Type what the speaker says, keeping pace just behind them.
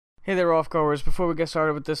Hey there, off goers. Before we get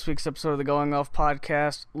started with this week's episode of the Going Off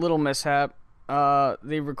podcast, little mishap.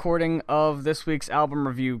 The recording of this week's album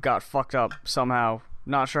review got fucked up somehow.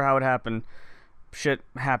 Not sure how it happened. Shit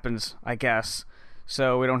happens, I guess.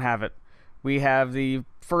 So we don't have it. We have the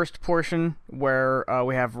first portion where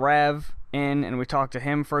we have Rav in and we talk to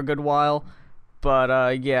him for a good while.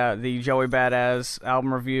 But yeah, the Joey Badass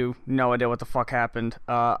album review, no idea what the fuck happened.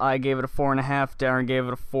 I gave it a 4.5. Darren gave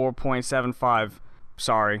it a 4.75.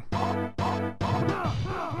 Sorry. Uh-oh,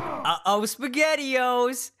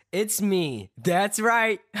 SpaghettiOs! It's me. That's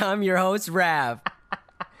right. I'm your host, Rav.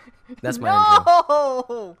 That's my intro.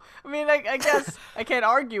 No! I mean, I guess I can't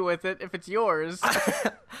argue with it if it's yours.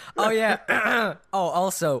 Oh, yeah. Oh,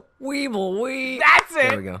 also, Weeble Wee. That's it!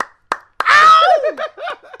 There we go. Ow!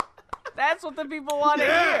 That's what the people want to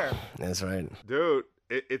hear. That's right. Dude,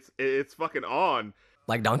 it's fucking on.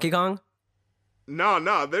 Like Donkey Kong?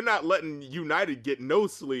 No, they're not letting United get no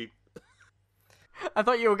sleep. I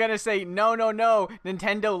thought you were going to say, no,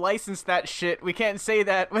 Nintendo licensed that shit. We can't say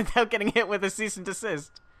that without getting hit with a cease and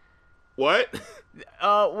desist. What?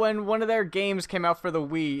 When one of their games came out for the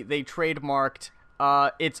Wii, they trademarked,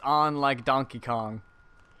 it's on like Donkey Kong.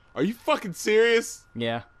 Are you fucking serious?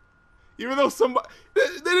 Yeah. Even though they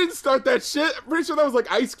didn't start that shit. I'm pretty sure that was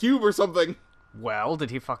like Ice Cube or something. Well,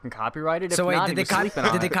 did he fucking copyright it? So If wait, not, did he was sleeping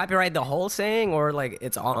on they it. copyright the whole saying, or like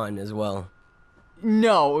it's on as well?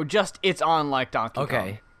 No, just it's on like Donkey Kong.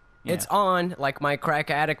 Okay. Yeah. It's on, like my crack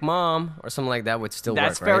addict mom, or something like that would still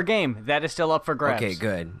That's work, fair right? game. That is still up for grabs. Okay,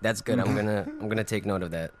 good. That's good. I'm gonna take note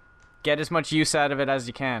of that. Get as much use out of it as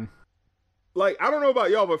you can. Like, I don't know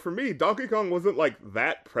about y'all, but for me, Donkey Kong wasn't like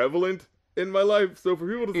that prevalent in my life. So for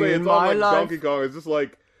people to say In it's on my like life. Donkey Kong, it's just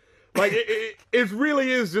like it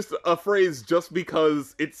really is just a phrase just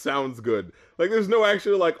because it sounds good. Like, there's no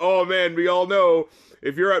actual like, oh man, we all know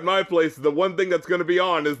if you're at my place, the one thing that's gonna be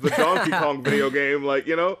on is the Donkey Kong video game. Like,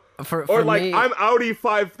 you know, For or like me, I'm Audi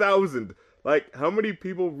 5000. Like, how many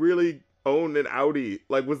people really own an Audi?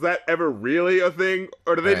 Like, was that ever really a thing,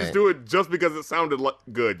 or did they just Right. do it just because it sounded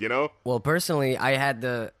good? You know? well, personally,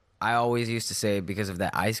 I always used to say, because of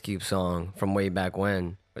that Ice Cube song from way back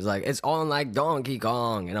when, it was like, it's on like Donkey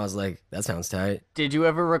Kong. And I was like, that sounds tight. Did you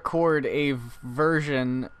ever record a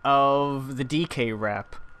version of the DK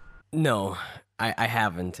rap? No, I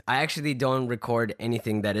haven't. I actually don't record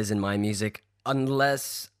anything that is in my music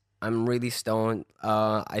unless I'm really stoned.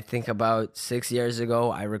 I think about 6 years ago,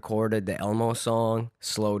 I recorded the Elmo song,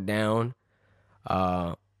 Slowed Down,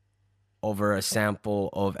 over a sample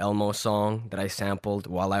of Elmo song that I sampled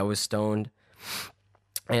while I was stoned.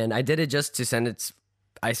 And I did it just to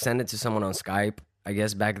I sent it to someone on Skype, I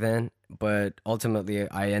guess back then. But ultimately,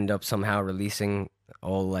 I end up somehow releasing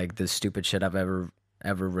all like the stupid shit I've ever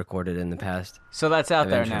recorded in the past. So that's out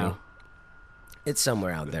there Eventually. now. It's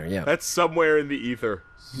somewhere out there, yeah. That's somewhere in the ether.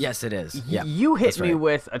 Yes, it is. Yeah. You hit that's me right.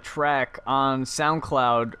 with a track on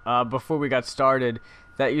SoundCloud before we got started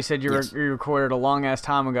that you said you Yes. you recorded a long ass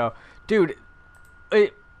time ago. Dude,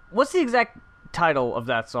 what's the exact title of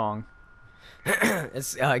that song?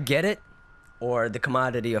 It's Get It or The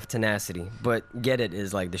Commodity of Tenacity. But Get It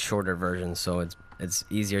is like the shorter version, so it's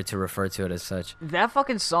easier to refer to it as such. That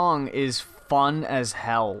fucking song is fun as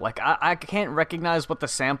hell. Like, I can't recognize what the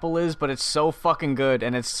sample is, but it's so fucking good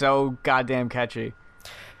and it's so goddamn catchy.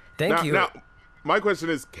 Thank you. Now, my question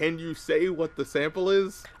is, can you say what the sample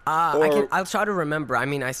is? I'll try to remember. I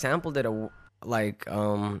mean, I sampled it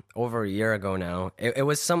over a year ago now. It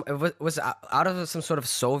was out of some sort of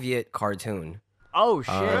Soviet cartoon. Oh,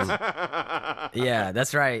 shit. Yeah,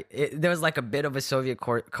 that's right. There was like a bit of a Soviet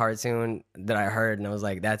cartoon that I heard, and I was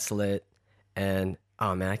like, "That's lit." And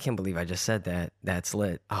oh man, I can't believe I just said that. That's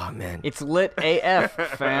lit. Oh man, It's lit AF,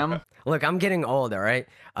 fam. look, I'm getting old, all right.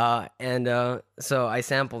 So I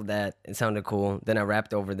sampled that. It sounded cool. Then I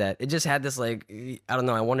rapped over that. It just had this like, I don't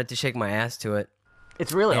know. I wanted to shake my ass to it.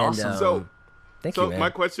 It's really And, awesome. So, Thank you, man. my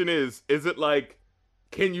question is it like,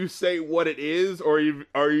 can you say what it is, or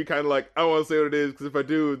are you kind of like, I don't want to say what it is because if I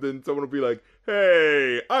do, then someone will be like,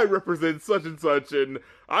 hey, I represent such and such, and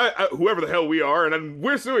I whoever the hell we are, and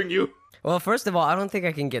we're suing you. Well, first of all, I don't think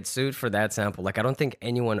I can get sued for that sample. Like, I don't think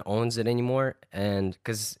anyone owns it anymore, and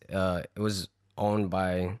because it was owned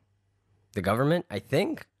by the government, I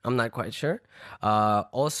think. I'm not quite sure.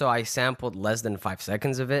 Also, I sampled less than 5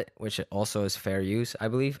 seconds of it, which also is fair use, I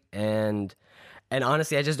believe. And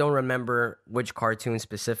honestly, I just don't remember which cartoon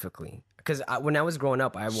specifically. Because when I was growing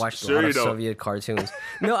up, I watched a Sure lot you of don't. Soviet cartoons.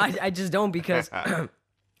 No, I just don't, because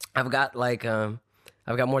I've got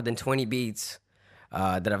more than 20 beats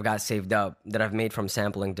that I've got saved up that I've made from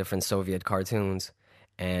sampling different Soviet cartoons.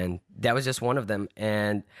 and that was just one of them.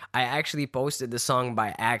 And I actually posted the song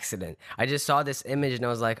by accident. I just saw this image and I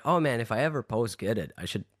was like, oh man, if I ever post Get It, I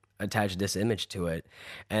should attach this image to it.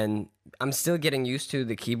 And I'm still getting used to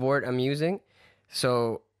the keyboard I'm using,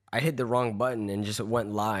 so I hit the wrong button and just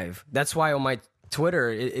went live. That's why on my Twitter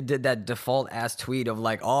it did that default ass tweet of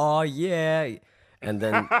like, oh yeah, and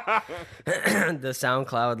then the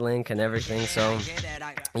SoundCloud link and everything. So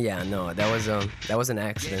yeah, no, that was an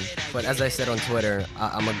accident. But as I said on Twitter,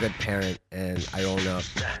 I'm a good parent and I own up.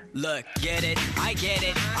 Look, get it, I get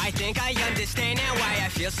it. I think I understand now why I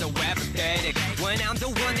feel so apathetic. When I'm the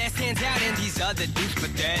one that stands out and these other dudes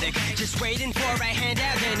pathetic. Just waiting for a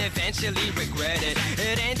handout and eventually regret it.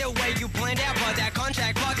 It ain't the way you planned out, but that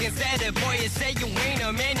contract fucking said it. Boy, you say you ain't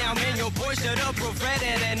a man, now man, your boy should have proofread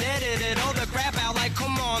it and edited all the crap out. Like,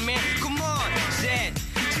 come on, man, come on, said.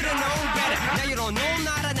 Should've known better. Now you don't know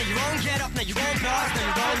nada, now you don't get up, now you don't boss, now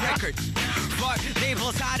you don't record. Fuck,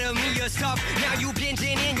 labels out of me your stuff. Now you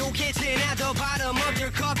binging in your kitchen at the bottom of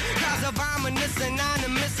your cup. Cause of ominous,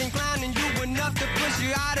 anonymous, and clowning you enough to push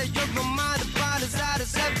you out of your mind. The body's out of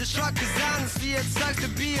self-destruct. Cause honestly, it sucks to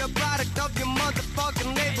be a product of your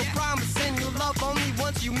motherfucking label. Promising you love only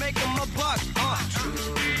once you make them a buck.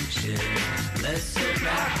 True shit. Let's go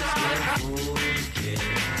back to get cool kid.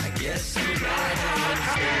 I guess I'm glad I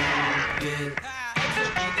understand it.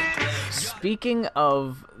 Speaking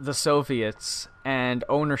of the Soviets and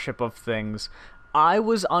ownership of things, I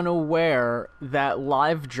was unaware that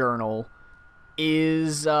LiveJournal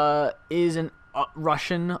is an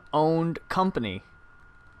Russian-owned company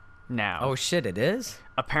now. Oh shit, it is?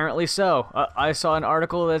 Apparently so. I saw an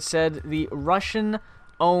article that said the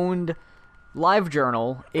Russian-owned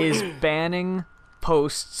LiveJournal is banning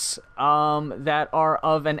posts that are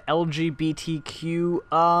of an LGBTQ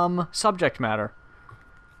subject matter.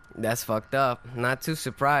 That's fucked up. Not too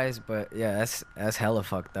surprised, but yeah, that's hella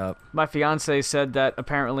fucked up. My fiance said that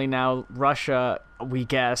apparently now Russia, we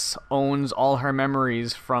guess, owns all her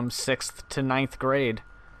memories from 6th to 9th grade.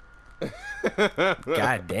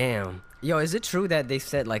 God damn. Yo, is it true that they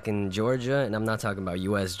said, like, in Georgia, and I'm not talking about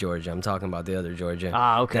U.S. Georgia, I'm talking about the other Georgia.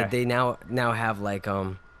 Okay. That they now have, like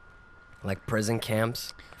prison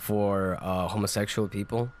camps for homosexual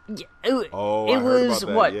people? Yeah, I heard about that,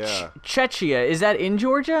 what? yeah. Chechnya. Is that in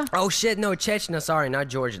Georgia? Oh, shit, no, Chechnya. Sorry, not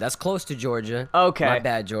Georgia. That's close to Georgia. Okay. My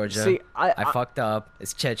bad, Georgia. See, I fucked up.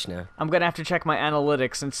 It's Chechnya. I'm going to have to check my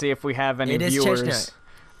analytics and see if we have any It is viewers. Chechnya.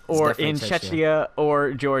 Or definitely in Chechnya. Chechnya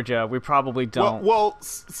or Georgia. We probably don't. Well,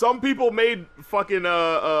 some people made fucking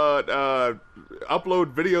upload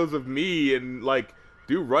videos of me and like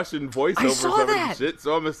do Russian voiceovers saw of it that! and shit.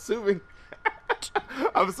 So I'm assuming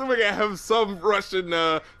I have some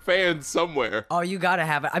Russian fans somewhere. Oh, you gotta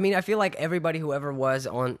have it. I mean, I feel like everybody who ever was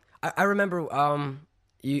on... I remember I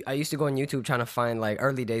used to go on YouTube trying to find, like,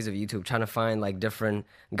 early days of YouTube, trying to find, like, different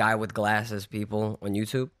guy with glasses people on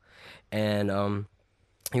YouTube. And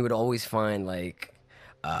he would always find, like,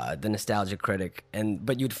 the Nostalgia Critic.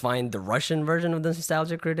 But you'd find the Russian version of the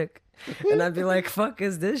Nostalgia Critic. And I'd be like, fuck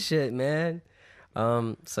is this shit, man?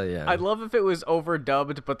 So yeah. I'd love if it was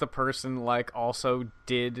overdubbed, but the person like also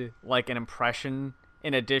did like an impression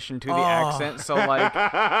in addition to the accent. So like,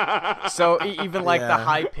 even like the Yeah.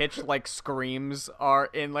 high pitched like screams are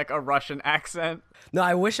in like a Russian accent. No,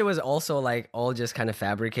 I wish it was also like all just kind of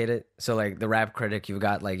fabricated. So like the rap critic, you've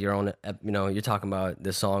got like your own, you're talking about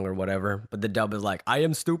the song or whatever, but the dub is like, I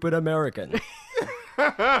am stupid American.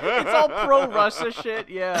 It's all pro Russia shit.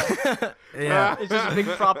 Yeah, Yeah. it's just a big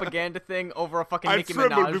propaganda thing over a fucking I Nicki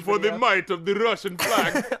tremble Minaj before video. the might of the Russian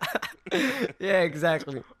flag. Yeah,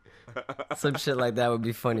 exactly. Some shit like that would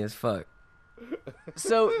be funny as fuck.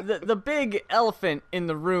 So the big elephant in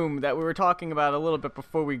the room that we were talking about a little bit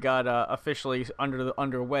before we got officially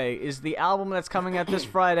underway is the album that's coming out this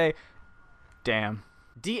Friday. Damn.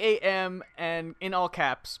 DAM and in all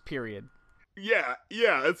caps, period. Yeah.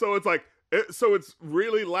 And so it's like, so it's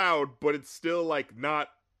really loud, but it's still like not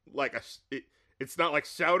like it's not like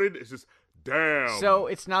shouted. It's just damn. So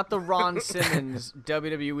it's not the Ron Simmons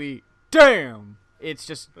WWE. Damn. It's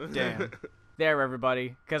just damn. There,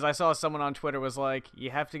 everybody. Because I saw someone on Twitter was like,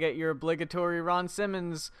 you have to get your obligatory Ron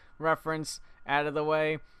Simmons reference out of the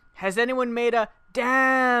way. Has anyone made a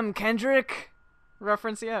damn Kendrick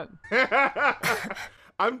reference yet?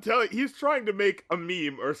 I'm telling he's trying to make a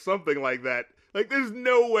meme or something like that. Like, there's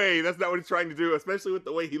no way that's not what he's trying to do, especially with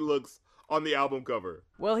the way he looks on the album cover.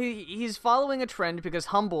 Well, he's following a trend because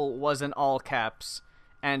Humble was in all caps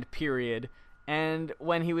and period. And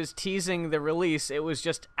when he was teasing the release, it was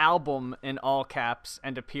just album in all caps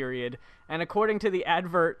and a period. And according to the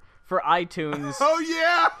advert for iTunes. Oh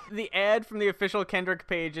yeah. The ad from the official Kendrick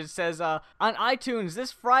page, it says, on iTunes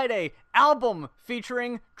this Friday, album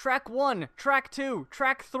featuring track 1, track 2,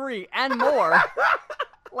 track 3, and more.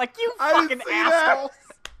 Like, you I fucking didn't see that.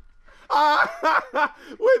 assholes.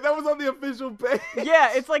 Wait, that was on the official page.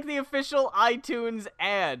 Yeah, it's like the official iTunes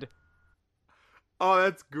ad. Oh,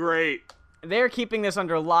 that's great. They're keeping this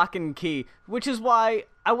under lock and key, which is why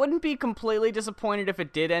I wouldn't be completely disappointed if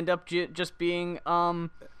it did end up just being Rihanna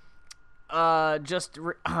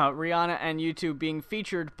and YouTube being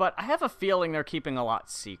featured, but I have a feeling they're keeping a lot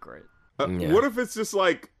secret. Yeah. What if it's just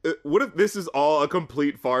like, what if this is all a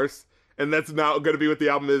complete farce, and that's not going to be what the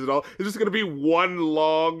album is at all? It's just going to be one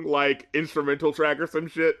long, like, instrumental track or some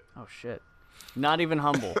shit? Oh shit. Not even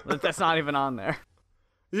Humble. That's not even on there.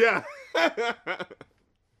 Yeah.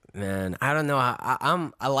 Man, I don't know.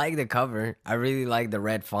 I like the cover. I really like the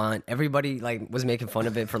red font. Everybody like was making fun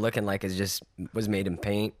of it for looking like it just was made in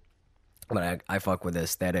paint, but I fuck with the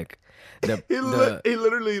aesthetic. He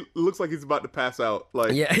literally looks like he's about to pass out.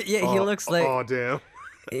 Like, Yeah, he looks like oh damn.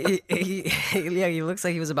 he looks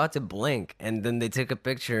like he was about to blink, and then they took a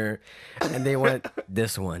picture, and they went,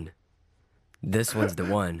 "This one's the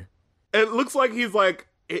one." It looks like he's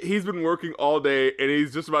been working all day and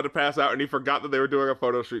he's just about to pass out, and he forgot that they were doing a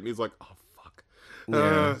photo shoot, and he's like, oh fuck.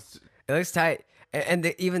 Yeah. It looks tight, and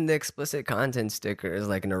even the explicit content sticker is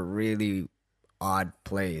like in a really odd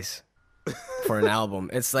place for an album.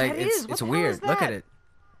 It's like That is. What it's the hell weird. is Look at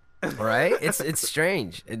that? it. Right? It's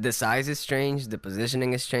strange. The size is strange. The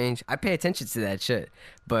positioning is strange. I pay attention to that shit,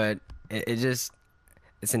 but it's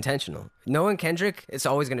intentional. Knowing Kendrick, it's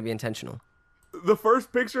always going to be intentional. The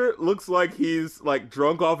first picture looks like he's like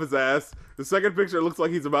drunk off his ass. The second picture looks like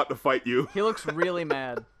he's about to fight you. He looks really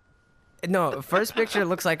mad. No, first picture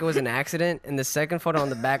looks like it was an accident, and the second photo on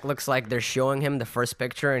the back looks like they're showing him the first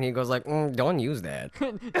picture, and he goes like, "Don't use that."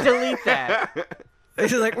 Delete that.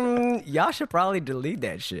 It's just like, y'all should probably delete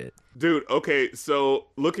that shit. Dude, okay, so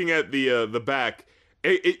looking at the back,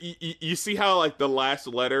 you see how like the last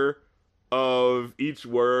letter of each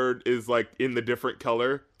word is like in the different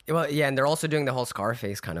color? Well, yeah, and they're also doing the whole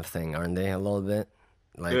Scarface kind of thing, aren't they? A little bit,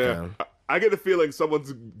 like, Yeah. I get the feeling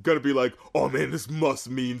someone's gonna be like, oh man, this must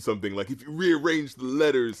mean something. Like, if you rearrange the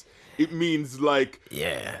letters, it means like,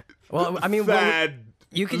 yeah. Well, I mean, Thad,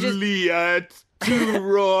 you could just, Liat,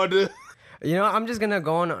 Turod. you know, I'm just gonna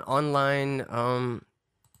go on online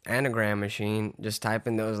anagram machine, just type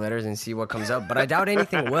in those letters and see what comes up. But I doubt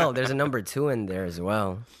anything will. There's a number 2 in there as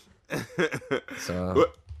well. So.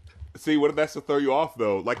 See, what if that's to throw you off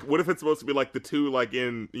though? Like, what if it's supposed to be like the 2, like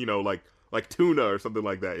in, you know, like tuna or something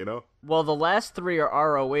like that, you know? Well, the last 3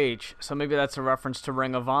 are ROH, so maybe that's a reference to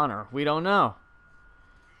Ring of Honor. We don't know.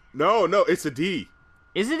 No, it's a D.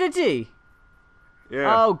 Is it a D?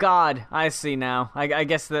 Yeah. Oh God, I see now. I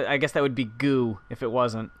guess that would be Goo if it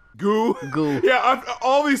wasn't. Goo. Goo. Yeah,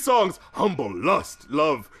 all these songs: humble, lust,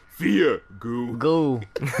 love, fear, goo. Goo.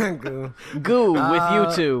 Goo. Goo with you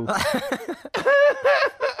two.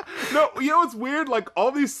 No, you know what's weird? Like,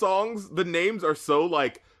 all these songs, the names are so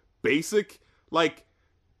like basic. Like,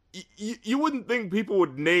 you wouldn't think people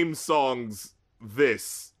would name songs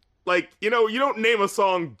this. Like, you know, you don't name a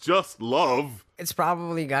song just love. It's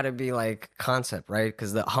probably got to be like concept, right?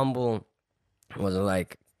 Because the humble was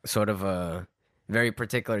like sort of a very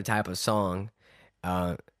particular type of song.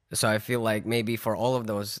 So I feel like maybe for all of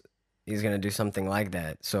those, he's gonna do something like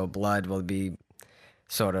that. So blood will be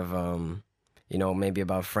sort of, you know, maybe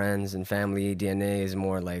about friends and family. DNA is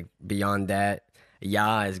more like beyond that.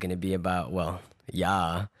 Ya is gonna be about, well,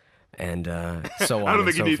 ya. And so on. I don't think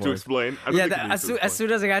and so you need to forth. explain. Yeah, as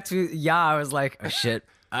soon as I got to I was like, oh shit.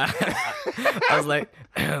 I was like,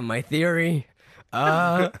 my theory.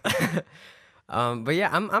 But yeah,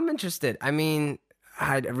 I'm interested. I mean,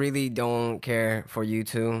 I really don't care for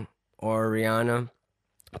U2 or Rihanna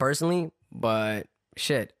personally, but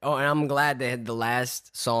shit. Oh, and I'm glad that the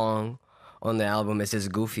last song on the album is his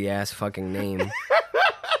goofy ass fucking name.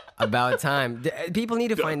 About time. People need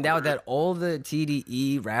to find out that all the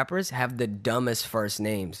TDE rappers have the dumbest first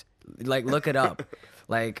names. Like, look it up.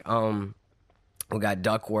 Like, we got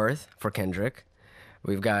Duckworth for Kendrick.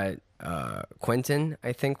 We've got Quentin,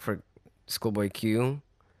 I think, for Schoolboy Q.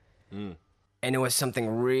 And it was something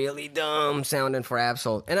really dumb sounding for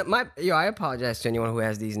Absol. And I apologize to anyone who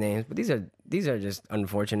has these names, but these are just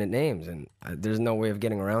unfortunate names, and there's no way of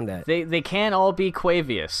getting around that. They can't all be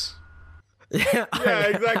Quavious. Yeah, Yeah,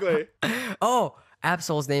 exactly. Oh,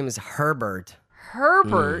 Absol's name is Herbert.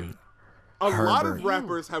 Herbert. A lot of Herbert.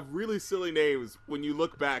 rappers have really silly names when you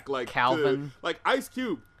look back, like Calvin. like Ice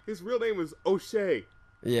Cube. His real name was O'Shea.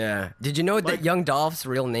 Yeah. Did you know that Young Dolph's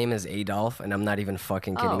real name is Adolf? And I'm not even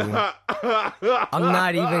fucking kidding you. I'm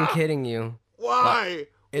not even kidding you. Why?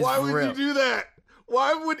 It's Why would real. you do that?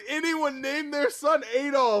 Why would anyone name their son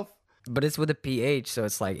Adolf? But it's with a PH, so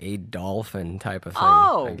it's like a dolphin type of thing,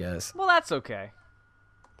 Oh, I guess. well, that's okay.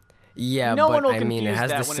 Yeah, No but one will I mean, confuse it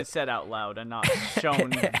has that the when it's said out loud and not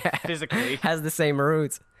shown physically. has the same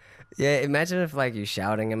roots. Yeah, imagine if like you're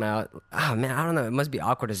shouting him out. Oh man, I don't know. It must be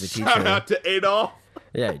awkward as a teacher. Shout out to Adolf.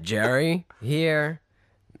 Yeah, Jerry here,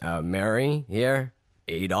 Mary here,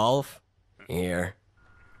 Adolf here.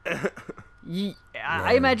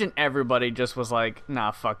 I imagine everybody just was like,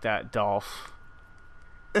 nah, fuck that, Dolph.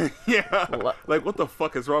 Yeah. Like, what the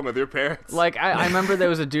fuck is wrong with your parents? Like, I remember there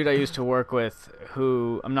was a dude I used to work with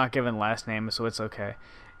who, I'm not giving last name, so it's okay.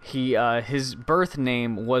 His birth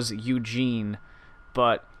name was Eugene,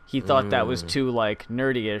 but he thought that was too, like,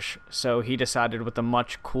 nerdy-ish, so he decided with a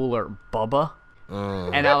much cooler Bubba.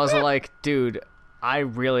 And I was like, dude, I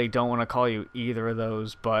really don't want to call you either of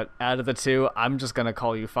those, but out of the two, I'm just going to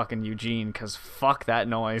call you fucking Eugene, because fuck that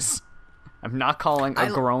noise. I'm not calling a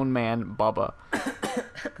grown man Bubba.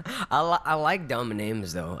 I like dumb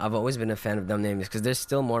names though. I've always been a fan of dumb names because they're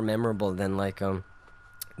still more memorable than like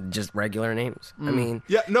just regular names. I mean,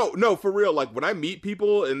 yeah, no, for real. Like, when I meet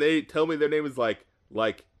people and they tell me their name is like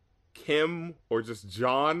Kim or just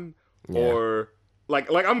John or like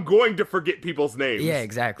I'm going to forget people's names. yeah,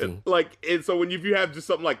 exactly. Like, and so if you have just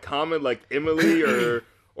something like common, like Emily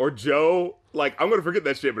or Joe, like, I'm gonna forget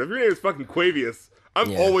that shit. But if your name is fucking Quavius,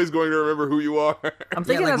 I'm always going to remember who you are. I'm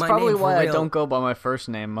thinking like that's my probably name for why I real. don't go by my first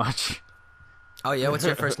name much. Oh yeah, what's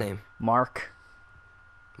your first name? Mark.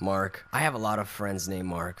 Mark. I have a lot of friends named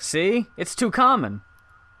Mark. See? It's too common.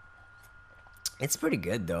 It's pretty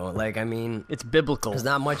good though. Like, I mean, It's biblical. there's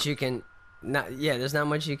not much you can. There's not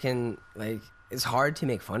much you can like. It's hard to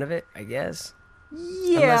make fun of it, I guess.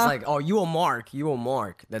 Yeah. Unless like, oh, you a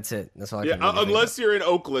Mark. That's it. That's all I Yeah, can really think unless you're in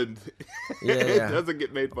Oakland, Yeah, it yeah. doesn't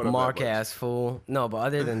get made fun of. Mark that much. ass fool. No, but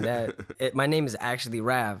other than that, my name is actually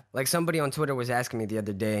Rav. Like somebody on Twitter was asking me the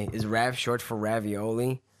other day, is Rav short for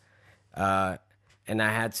ravioli? And I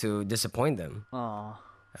had to disappoint them. Aw.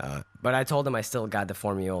 But I told them I still got the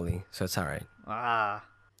formioli, so it's all right. Ah.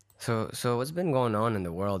 So what's been going on in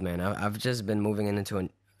the world, man? I've just been moving into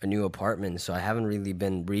a new apartment, so I haven't really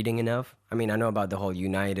been reading enough. I mean, I know about the whole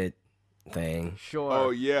United thing. Sure. Oh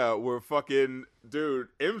yeah, we're fucking dude.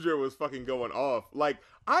 Imgur was fucking going off. Like,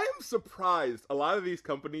 I am surprised a lot of these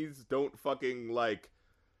companies don't fucking like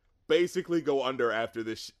basically go under after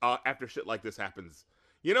this after shit like this happens.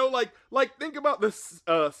 You know, like think about this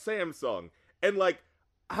Samsung and like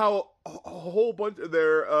how a whole bunch of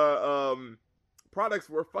their products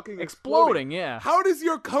were fucking Exploding, yeah. How does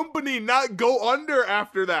your company not go under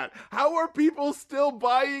after that? How are people still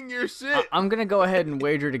buying your shit? I'm going to go ahead and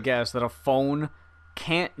wager to guess that a phone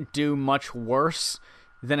can't do much worse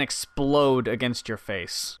than explode against your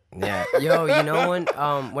face. Yeah, yo, you know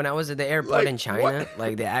when I was at the airport Like, in China, what?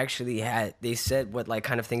 like they said what like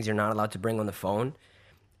kind of things you're not allowed to bring on the phone,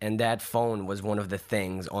 and that phone was one of the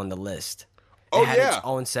things on the list. Oh, It had yeah. its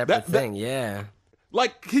own separate That- thing. Yeah.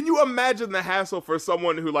 Like, can you imagine the hassle for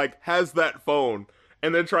someone who like has that phone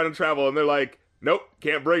and they're trying to travel and they're like, nope,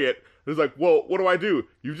 can't bring it. It's like, well, what do I do?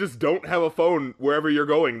 You just don't have a phone wherever you're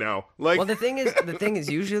going now. Like, Well, the thing is,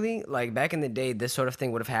 usually, like back in the day, this sort of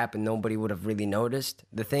thing would have happened. Nobody would have really noticed.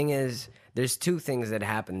 The thing is, there's two things that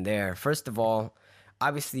happened there. First of all,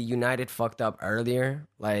 obviously, United fucked up earlier.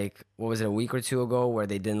 Like, what was it, a week or two ago, where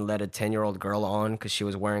they didn't let a 10-year-old girl on because she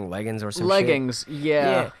was wearing leggings or some shit? Leggings,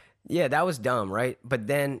 yeah. Yeah, that was dumb, right? But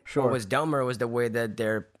then Sure. what was dumber was the way that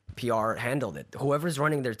their PR handled it. Whoever's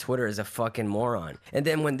running their Twitter is a fucking moron. And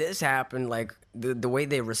then when this happened, like the way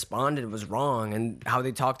they responded was wrong, and how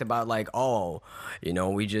they talked about like, oh, you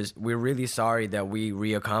know, we're really sorry that we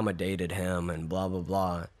reaccommodated him and blah blah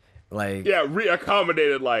blah. Like, yeah,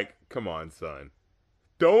 reaccommodated. Like, come on, son,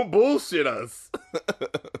 don't bullshit us.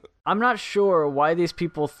 I'm not sure why these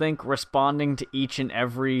people think responding to each and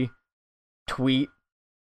every tweet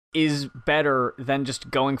is better than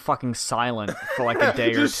just going fucking silent for like a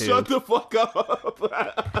day or Just two. shut the fuck up.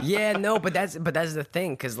 yeah, no, but that's the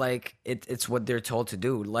thing, because like it's what they're told to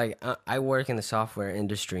do. Like I work in the software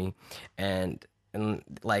industry, and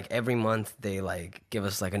like every month they like give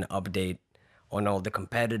us like an update on all the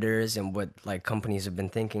competitors and what like companies have been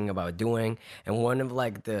thinking about doing. And one of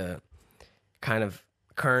like the kind of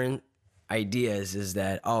current ideas is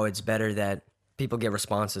that, oh, it's better that people get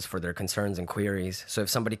responses for their concerns and queries. So if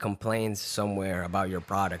somebody complains somewhere about your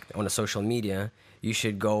product on a social media, you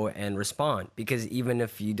should go and respond, because even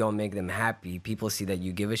if you don't make them happy, people see that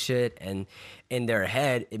you give a shit, and in their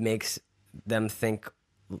head it makes them think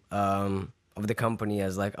of the company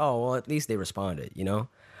as like, oh well, at least they responded, you know.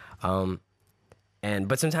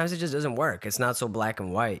 But sometimes it just doesn't work. It's not so black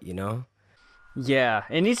and white, you know. Yeah,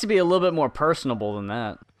 it needs to be a little bit more personable than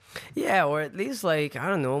that. Yeah, or at least like, I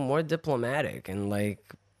don't know, more diplomatic and like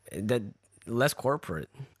that, less corporate.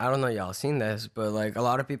 I don't know, y'all seen this, but like a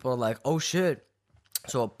lot of people are like, oh shit.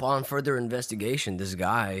 So upon further investigation, this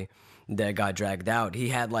guy that got dragged out, he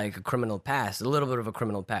had like a criminal past, a little bit of a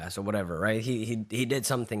criminal past or whatever, right? He did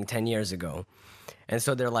something 10 years ago. And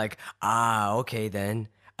so they're like, okay then.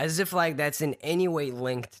 As if like that's in any way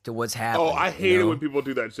linked to what's happening. Oh, I hate it when people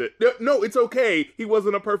do that shit. No, it's okay. He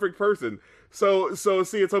wasn't a perfect person. So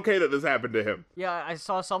see, it's okay that this happened to him. Yeah, I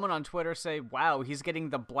saw someone on Twitter say, wow, he's getting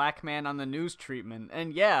the black man on the news treatment.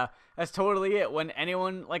 And yeah, that's totally it. When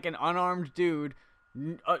anyone, like an unarmed dude,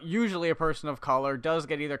 usually a person of color, does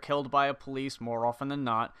get either killed by a police more often than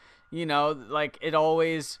not, you know, like it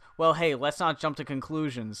always, well, hey, let's not jump to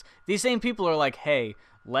conclusions. These same people are like, hey,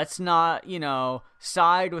 let's not, you know,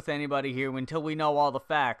 side with anybody here until we know all the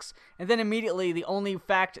facts. And then immediately the only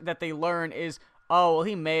fact that they learn is, oh, well,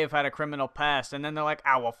 he may have had a criminal past. And then they're like,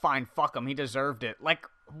 well, fine, fuck him. He deserved it. Like,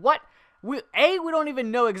 what? We don't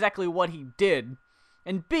even know exactly what he did.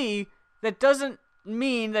 And B, that doesn't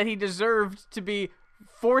mean that he deserved to be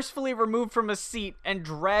forcefully removed from a seat and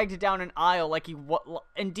dragged down an aisle like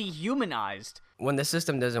and dehumanized. When the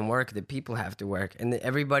system doesn't work, the people have to work. And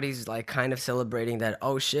everybody's like kind of celebrating that,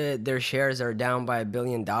 oh shit, their shares are down by $1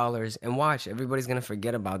 billion. And watch, everybody's going to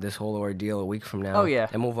forget about this whole ordeal a week from now. Oh, yeah.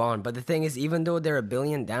 And move on. But the thing is, even though they're $1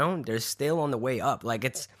 billion down, they're still on the way up. Like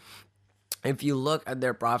if you look at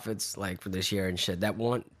their profits like for this year and shit,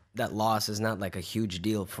 that loss is not like a huge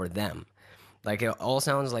deal for them. Like, it all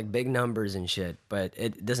sounds like big numbers and shit, but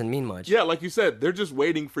it doesn't mean much. Yeah, like you said, they're just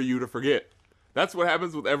waiting for you to forget. That's what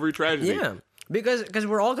happens with every tragedy. Yeah, because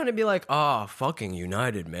we're all going to be like, fucking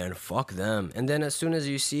United, man, fuck them. And then as soon as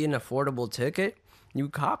you see an affordable ticket, you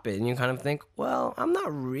cop it, and you kind of think, well, I'm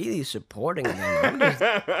not really supporting them.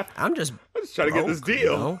 I'm just trying to get this deal.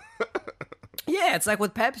 You know? Yeah, it's like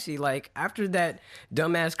with Pepsi. Like, after that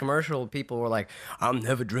dumbass commercial, people were like, I'm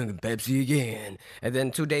never drinking Pepsi again. And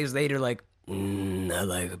then 2 days later, like, I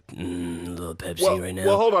like a little Pepsi right now.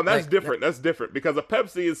 Well, hold on. That's different. That's different because a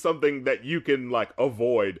Pepsi is something that you can like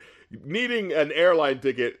avoid. Needing an airline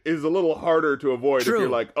ticket is a little harder to avoid if you're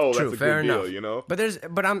like, oh, that's a good deal, you know.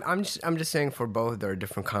 But I'm just saying for both there are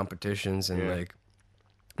different competitions and like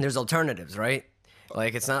there's alternatives, right?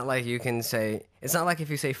 Like it's not like if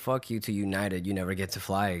you say fuck you to United, you never get to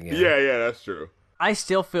fly again. Yeah, that's true. I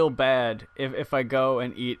still feel bad if I go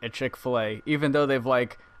and eat at Chick-fil-A, even though they've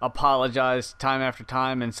like apologized time after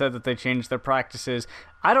time and said that they changed their practices.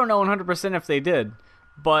 I don't know 100% if they did,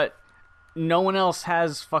 but no one else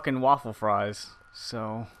has fucking waffle fries,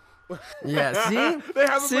 so. Yeah, see? They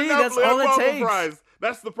have see, that's all it takes. Fries.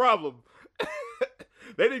 That's the problem.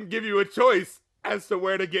 They didn't give you a choice as to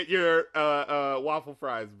where to get your waffle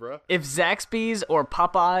fries, bro. If Zaxby's or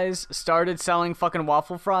Popeyes started selling fucking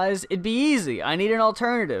waffle fries, it'd be easy. I need an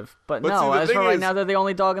alternative. But no, as for right now, they're the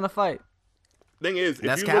only dog in the fight. Thing is,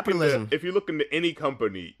 that's capitalism. If you look into any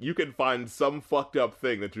company, you can find some fucked up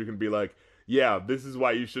thing that you can be like, yeah, this is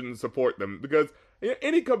why you shouldn't support them. Because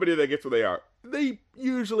any company that gets where they are, they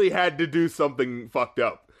usually had to do something fucked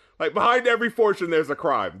up. Like, behind every fortune, there's a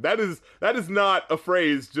crime. That is not a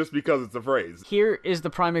phrase just because it's a phrase. Here is the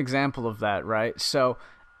prime example of that, right? So,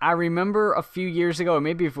 I remember a few years ago, or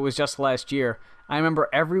maybe if it was just last year, I remember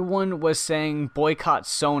everyone was saying boycott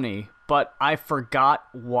Sony, but I forgot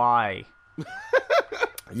why.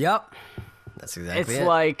 Yep. That's exactly it. It's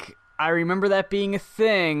like, I remember that being a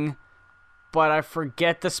thing, but I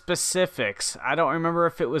forget the specifics. I don't remember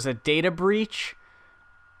if it was a data breach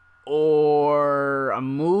or a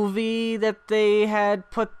movie that they had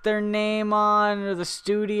put their name on, or the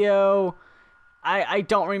studio. I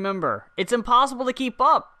don't remember. It's impossible to keep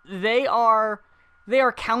up. They are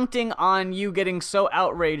counting on you getting so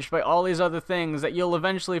outraged by all these other things that you'll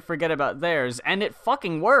eventually forget about theirs, and it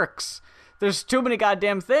fucking works. There's too many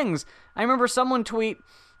goddamn things. I remember someone tweet,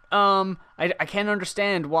 I can't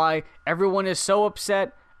understand why everyone is so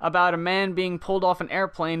upset about a man being pulled off an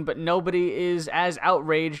airplane, but nobody is as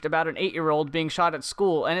outraged about an 8-year-old being shot at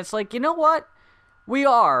school. And it's like, you know what? We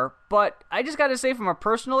are, but I just gotta say from a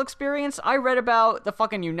personal experience, I read about the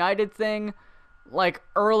fucking United thing, like,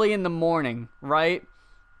 early in the morning, right?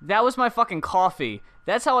 That was my fucking coffee.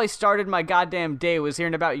 That's how I started my goddamn day, was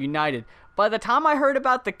hearing about United. By the time I heard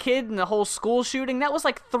about the kid and the whole school shooting, that was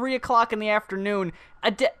like 3 o'clock in the afternoon,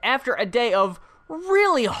 after a day of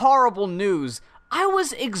really horrible news. I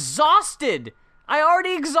was exhausted. I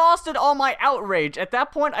already exhausted all my outrage. At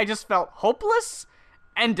that point, I just felt hopeless,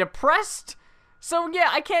 and depressed. So yeah,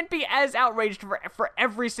 I can't be as outraged for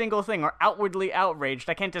every single thing, or outwardly outraged.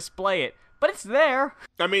 I can't display it, but it's there.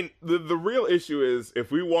 I mean, the real issue is,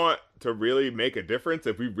 if we want to really make a difference,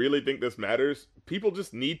 if we really think this matters, people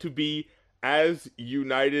just need to be as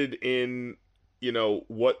united in, you know,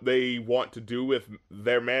 what they want to do with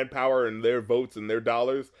their manpower and their votes and their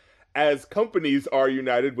dollars, as companies are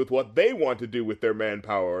united with what they want to do with their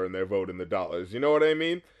manpower and their vote and their dollars. You know what I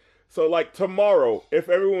mean? So, like, tomorrow, if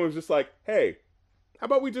everyone was just like, hey, how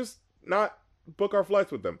about we just not book our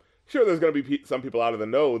flights with them? Sure, there's going to be some people out of the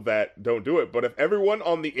know that don't do it, but if everyone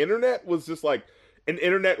on the internet was just like an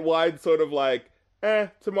internet-wide sort of like,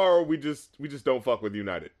 tomorrow we just don't fuck with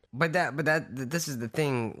United. But this is the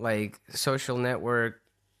thing, like, social network,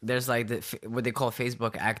 there's like what they call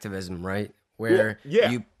Facebook activism, right? Where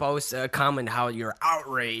you post a comment how you're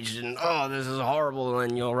outraged and, oh, this is horrible,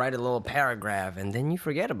 and you'll write a little paragraph, and then you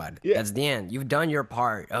forget about it. Yeah. That's the end. You've done your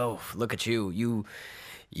part. Oh, look at you.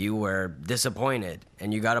 You were disappointed,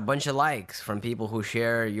 and you got a bunch of likes from people who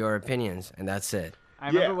share your opinions, and that's it. I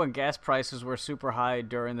remember when gas prices were super high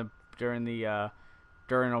during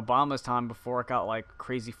Obama's time, before it got like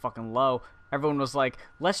crazy fucking low. Everyone was like,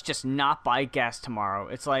 let's just not buy gas tomorrow.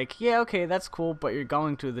 It's like, yeah, okay, that's cool, but you're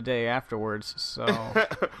going to the day afterwards, so...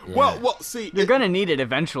 Well, see... You're going to need it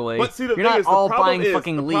eventually. But see, you're not all buying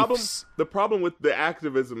fucking Leafs. Leafs. The problem with the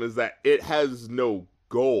activism is that it has no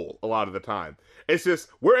goal a lot of the time. It's just,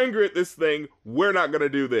 we're angry at this thing, we're not going to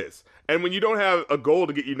do this. And when you don't have a goal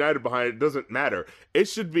to get united behind it doesn't matter. It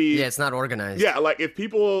should be... Yeah, it's not organized. Yeah, like, if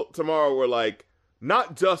people tomorrow were like,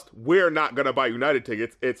 not just, we're not going to buy United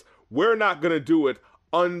tickets, it's, we're not going to do it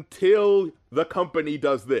until the company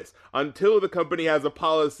does this. Until the company has a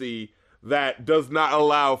policy that does not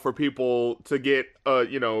allow for people to get,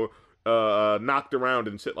 knocked around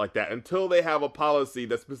and shit like that. Until they have a policy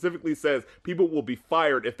that specifically says people will be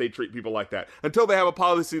fired if they treat people like that. Until they have a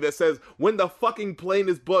policy that says when the fucking plane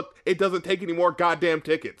is booked, it doesn't take any more goddamn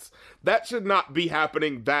tickets. That should not be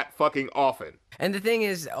happening that fucking often. And the thing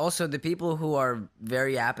is, also, the people who are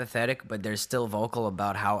very apathetic, but they're still vocal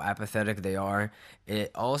about how apathetic they are, it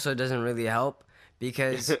also doesn't really help,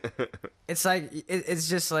 because it's like, it's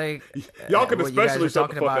just like... Y'all can especially shut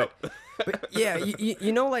the fuck up. But yeah,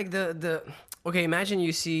 you know, like okay, imagine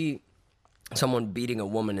you see someone beating a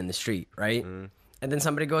woman in the street, right? Mm. And then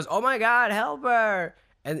somebody goes, oh my God, help her.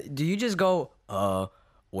 And do you just go,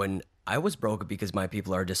 when I was broke because my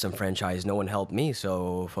people are disenfranchised, no one helped me,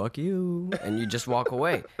 so fuck you. And you just walk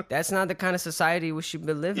away. That's not the kind of society we should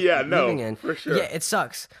be living in. For sure. Yeah, it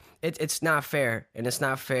sucks. It's not fair, and it's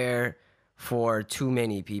not fair for too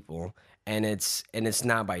many people. And it's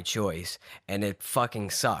not by choice, and it fucking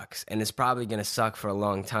sucks, and it's probably gonna suck for a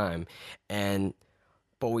long time. But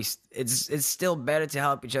it's still better to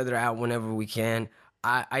help each other out whenever we can.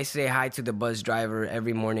 I say hi to the bus driver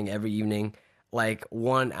every morning, every evening. Like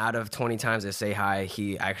 1 out of 20 times I say hi,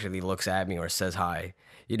 he actually looks at me or says hi.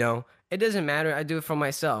 You know, it doesn't matter. I do it for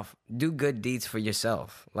myself. Do good deeds for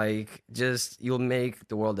yourself. Like, you'll make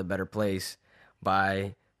the world a better place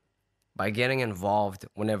by getting involved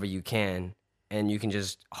whenever you can, and you can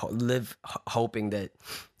just live hoping that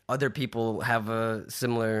other people have a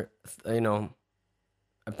similar,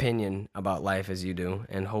 opinion about life as you do,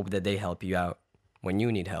 and hope that they help you out when you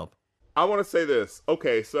need help. I want to say this.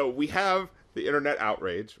 Okay, so we have the internet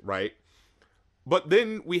outrage, right? But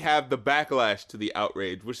then we have the backlash to the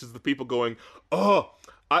outrage, which is the people going,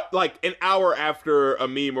 like an hour after a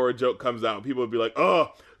meme or a joke comes out, people would be like,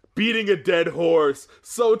 beating a dead horse.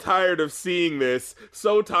 So tired of seeing this.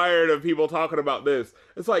 So tired of people talking about this.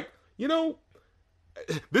 It's like,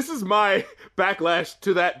 this is my backlash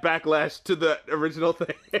to the original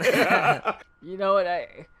thing. You know what?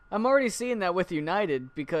 I'm already seeing that with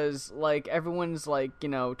United, because like everyone's like,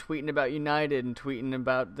 tweeting about United and tweeting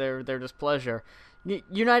about their displeasure.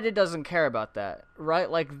 United doesn't care about that,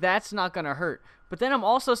 right? Like, that's not gonna hurt. But then I'm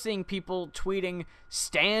also seeing people tweeting,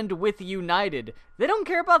 stand with United. They don't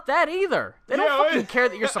care about that either. They don't fucking care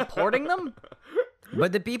that you're supporting them.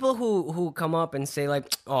 But the people who come up and say,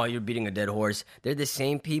 like, oh, you're beating a dead horse, they're the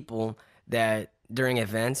same people that during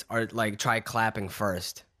events are like, try clapping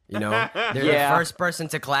first. You know, they're the first person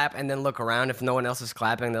to clap and then look around. If no one else is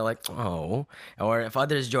clapping, they're like, oh. Or if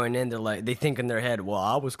others join in, they think in their head, well,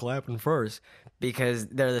 I was clapping first. Because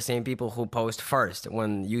they're the same people who post first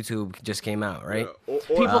when YouTube just came out, right?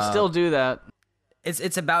 People still do that.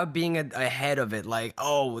 It's about being ahead of it. Like,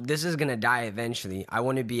 oh, this is gonna die eventually. I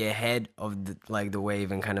want to be ahead of the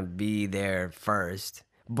wave and kind of be there first.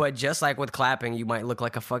 But just like with clapping, you might look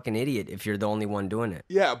like a fucking idiot if you're the only one doing it.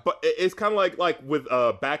 Yeah, but it's kind of like with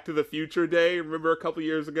Back to the Future Day. Remember a couple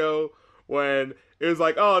years ago when it was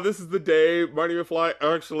like, oh, this is the day Marty McFly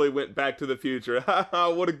actually went back to the future.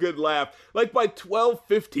 Haha, what a good laugh. Like by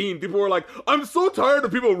 12:15, people were like, I'm so tired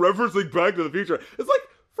of people referencing Back to the Future. It's like,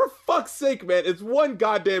 for fuck's sake, man, it's one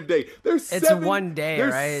goddamn day. It's one day,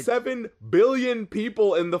 there's right? 7 billion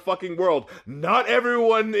people in the fucking world. Not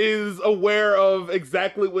everyone is aware of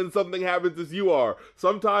exactly when something happens as you are.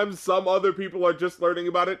 Sometimes some other people are just learning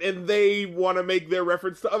about it and they want to make their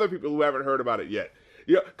reference to other people who haven't heard about it yet.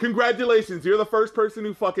 Yeah, congratulations, you're the first person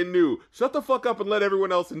who fucking knew. Shut the fuck up and let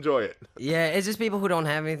everyone else enjoy it. Yeah, it's just people who don't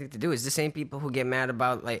have anything to do. It's the same people who get mad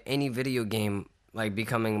about like any video game like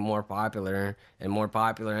becoming more popular,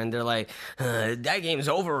 and they're like, that game's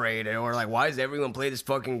overrated, or like, why does everyone play this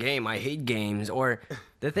fucking game? I hate games. Or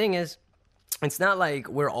the thing is, it's not like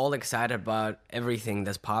we're all excited about everything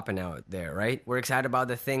that's popping out there, right? We're excited about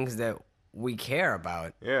the things that we care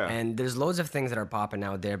about. Yeah. And there's loads of things that are popping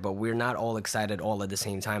out there, but we're not all excited all at the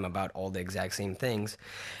same time about all the exact same things.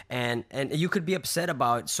 And you could be upset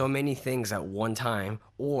about so many things at one time,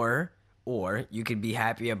 or you could be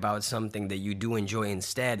happy about something that you do enjoy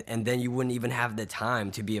instead, and then you wouldn't even have the time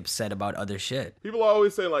to be upset about other shit. People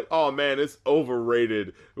always say like, oh man, it's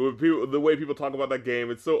overrated. The way people talk about that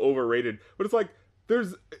game, it's so overrated. But it's like,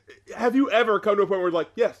 have you ever come to a point where it's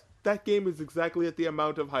like, yes, that game is exactly at the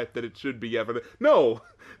amount of hype that it should be ever. No,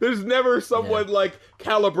 there's never someone like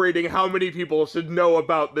calibrating how many people should know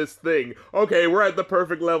about this thing. Okay, we're at the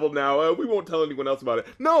perfect level now. We won't tell anyone else about it.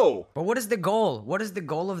 No. But what is the goal? What is the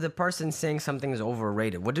goal of the person saying something is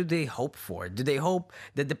overrated? What do they hope for? Do they hope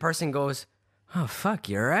that the person goes, oh, fuck,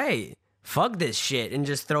 you're right. Fuck this shit, and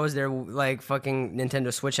just throws their like fucking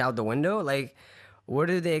Nintendo Switch out the window? Like, what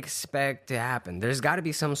do they expect to happen? There's got to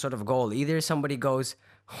be some sort of goal. Either somebody goes,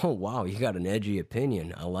 oh, wow, you got an edgy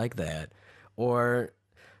opinion. I like that. Or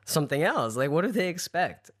something else. Like, what do they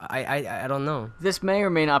expect? I don't know. This may or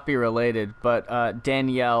may not be related, but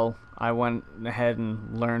Danielle, I went ahead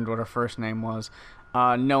and learned what her first name was,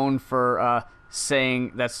 known for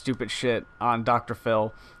saying that stupid shit on Dr.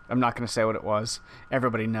 Phil. I'm not going to say what it was.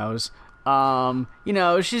 Everybody knows.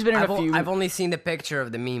 She's been in a few. I've only seen the picture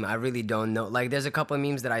of the meme. I really don't know. Like, there's a couple of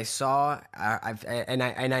memes that I saw,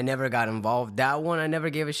 I never got involved. That one I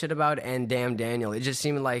never gave a shit about, and Damn Daniel. It just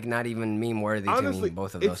seemed like not even meme worthy to me.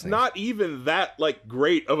 Both of those things. It's not even that like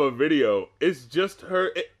great of a video. It's just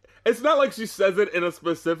her. It's not like she says it in a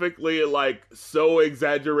specifically like so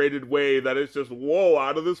exaggerated way that it's just whoa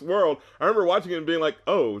out of this world. I remember watching it and being like,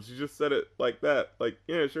 oh, she just said it like that. Like,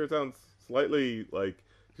 yeah, sure, it sounds slightly like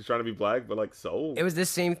she's trying to be black, but like so. It was the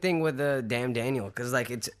same thing with the Damn Daniel, because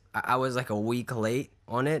like I was like a week late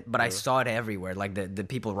on it, but I saw it everywhere, like the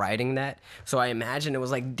people writing that. So I imagined it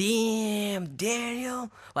was like, damn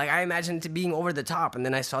Daniel. Like I imagined it being over the top, and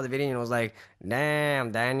then I saw the video and it was like,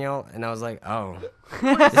 damn Daniel, and I was like, oh,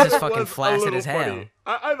 this is fucking flaccid as hell. Funny.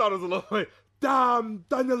 I thought it was a little like, damn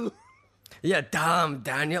Daniel. Yeah, damn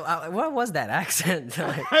Daniel. What was that accent?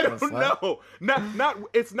 Like, I don't know. Not.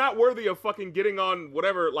 It's not worthy of fucking getting on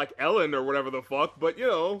whatever, like Ellen or whatever the fuck. But you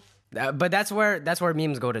know. But that's where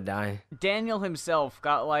memes go to die. Daniel himself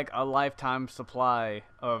got like a lifetime supply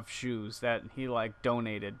of shoes that he like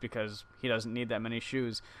donated because he doesn't need that many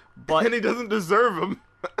shoes. But and he doesn't deserve them.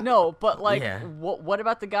 No, but like, what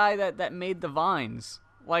about the guy that made the vines?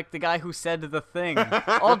 Like the guy who said the thing.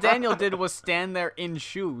 All Daniel did was stand there in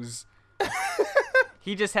shoes.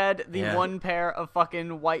 He just had the one pair of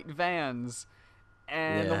fucking white Vans,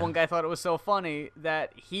 and the one guy thought it was so funny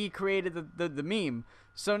that he created the meme.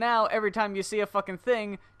 So now every time you see a fucking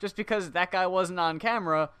thing, just because that guy wasn't on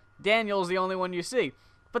camera, Daniel's the only one you see.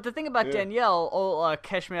 But the thing about Danielle,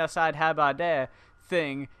 Catch Me Outside Habade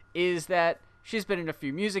thing, is that she's been in a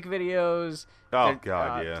few music videos. Oh,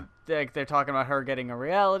 God, yeah. They're talking about her getting a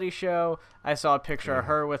reality show. I saw a picture of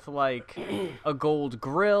her with, like, a gold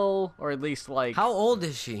grill, or at least, like... How old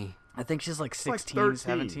is she? I think she's, like, 16,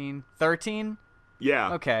 17. 13?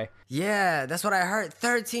 Yeah. Okay. Yeah, that's what I heard.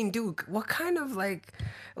 13, dude. What kind of, like,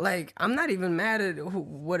 I'm not even mad at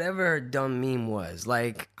whatever her dumb meme was.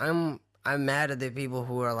 Like, I'm mad at the people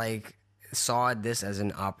who are, like... saw this as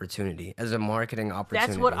an opportunity, as a marketing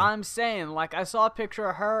opportunity. That's what I'm saying. Like, I saw a picture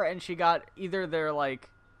of her, and she got either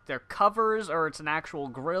their covers or it's an actual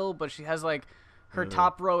grill, but she has, like, her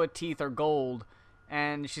top row of teeth are gold,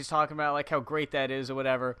 and she's talking about, like, how great that is or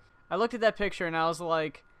whatever. I looked at that picture, and I was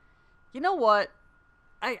like, you know what?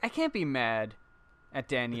 I can't be mad at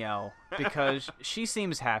Danielle, because she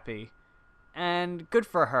seems happy, and good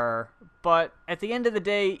for her, but at the end of the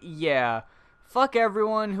day, yeah, fuck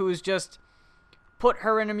everyone who's just put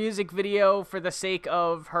her in a music video for the sake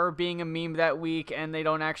of her being a meme that week and they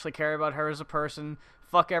don't actually care about her as a person.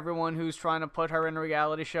 fuck everyone who's trying to put her in a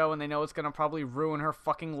reality show, and they know it's gonna probably ruin her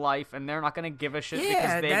fucking life, and they're not gonna give a shit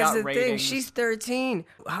because they that's got the ratings. thing. She's 13.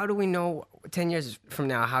 How do we know 10 years from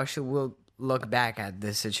now how she will look back at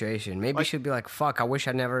this situation? Maybe she'll be like, fuck, I wish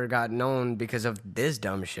I never got known because of this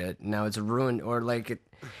dumb shit. Now it's ruined, or like it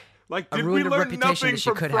Did we ruined a learn reputation nothing that she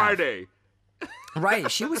from could Friday?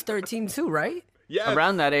 Right. She was 13 too, right? Yeah.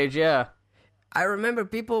 Around that age, yeah. I remember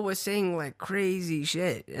people were saying like crazy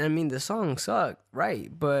shit. I mean, the song sucked, right?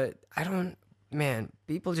 But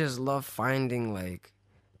people just love finding like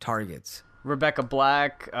targets. Rebecca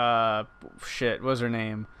Black, what was her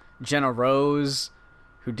name? Jenna Rose,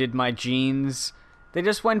 who did my jeans. They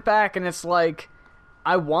just went back, and it's like,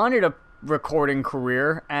 I wanted a recording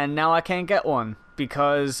career, and now I can't get one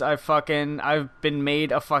because I've been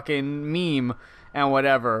made a fucking meme and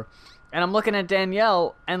whatever. And I'm looking at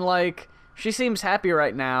Danielle, and like, she seems happy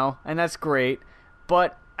right now, and that's great,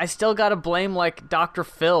 but I still gotta blame, like, Dr.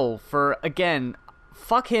 Phil for, again,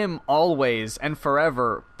 fuck him always and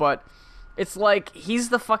forever, but it's like, he's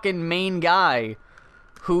the fucking main guy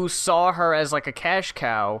who saw her as, like, a cash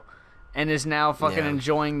cow and is now fucking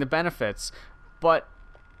enjoying the benefits. But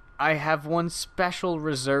I have one special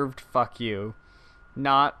reserved fuck you.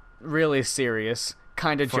 Not really serious,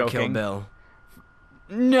 kinda For joking. Kill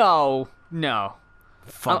Bill. No.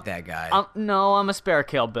 Fuck that guy. I'm a spare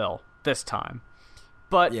Kill Bill this time.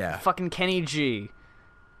 But Yeah. fucking Kenny G,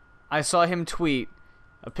 I saw him tweet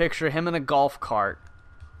a picture of him in a golf cart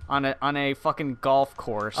on a fucking golf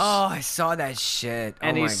course. Oh, I saw that shit.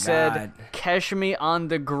 And oh he my said, God. "Catch me on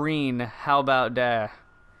the green. How about that?"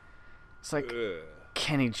 It's like,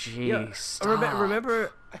 Kenny G, stop.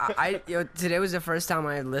 Remember today was the first time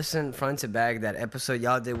I listened front to back that episode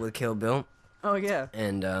y'all did with Kill Bill. Oh yeah,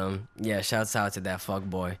 And shouts out to that fuck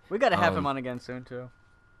boy. we gotta have him on again soon too.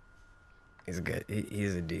 He's good.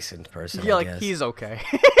 He's a decent person. Yeah, I like guess. he's okay.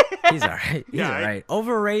 He's alright. He's Yeah, alright.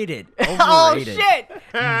 Overrated. Oh Overrated. shit!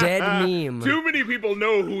 Dead meme. Too many people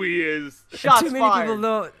know who he is. Shots Too many fired. people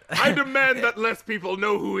know. I demand that less people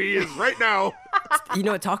know who he is right now.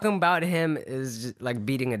 Talking about him is just like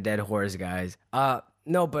beating a dead horse, guys.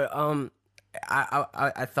 No, but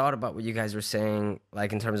I thought about what you guys were saying,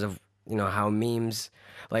 like in terms of how memes,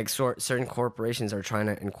 like certain corporations are trying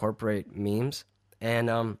to incorporate memes,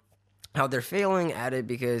 and how they're failing at it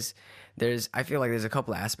because I feel like there's a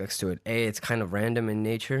couple of aspects to it. It's kind of random in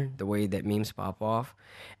nature, the way that memes pop off,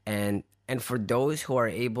 and for those who are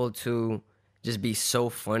able to just be so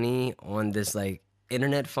funny on this like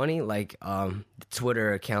internet funny, like the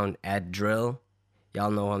Twitter account @drill,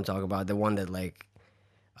 y'all know what I'm talking about, the one that like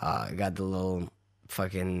got the little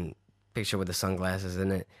fucking picture with the sunglasses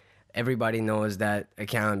in it. Everybody knows that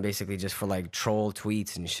account basically just for like troll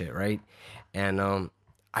tweets and shit, right? And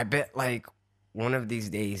I bet like one of these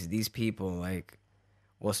days these people like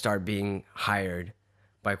will start being hired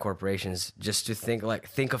by corporations just to think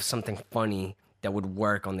of something funny that would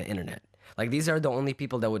work on the internet. Like these are the only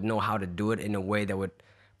people that would know how to do it in a way that would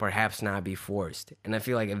perhaps not be forced. And I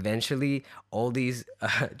feel like eventually all these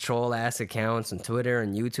troll ass accounts on Twitter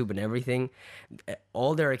and YouTube and everything,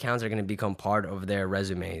 all their accounts are going to become part of their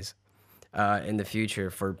resumes in the future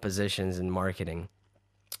for positions in marketing.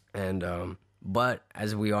 And but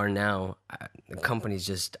as we are now, the companies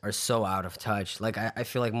just are so out of touch. Like I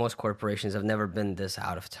feel like most corporations have never been this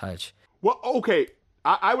out of touch. Well, okay,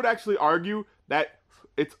 I would actually argue that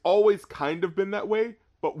it's always kind of been that way,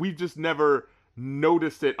 but we've just never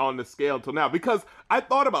noticed it on the scale until now. Because I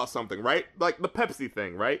thought about something, right? Like the Pepsi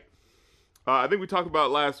thing, right? I think we talked about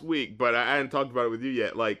it last week, but I hadn't talked about it with you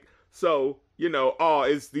yet. Like, so,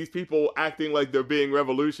 is these people acting like they're being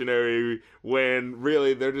revolutionary when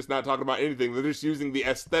really they're just not talking about anything. They're just using the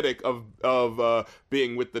aesthetic of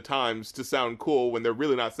being with the times to sound cool when they're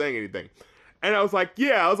really not saying anything. And I was like,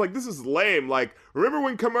 this is lame. Like, remember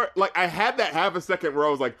when I had that half a second where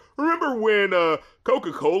I was like, remember when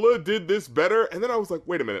Coca-Cola did this better? And then I was like,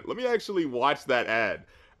 wait a minute, let me actually watch that ad.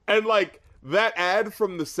 And like that ad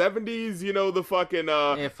from the 70s, the fucking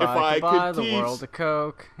If I could buy the teach world of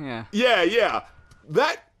Coke, yeah. Yeah.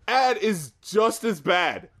 That ad is just as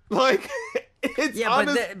bad. Like, it's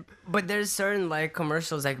honest. But there's certain like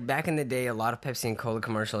commercials, like back in the day, a lot of Pepsi and Cola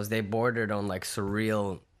commercials, they bordered on like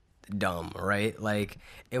surreal dumb, right? Like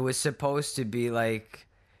it was supposed to be like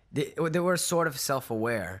they were sort of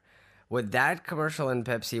self-aware. With that commercial in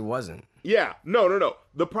Pepsi wasn't. Yeah, no.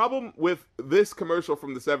 The problem with this commercial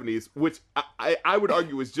from the 70s, which I would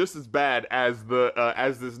argue is just as bad as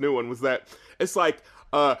this new one, was that it's like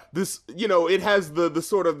this, it has the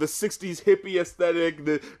sort of the 60s hippie aesthetic,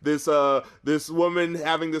 this woman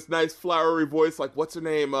having this nice flowery voice, like what's her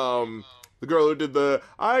name? the girl who did the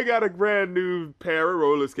I got a brand new pair of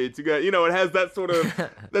roller skates. You got, it has that sort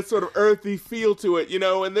of earthy feel to it,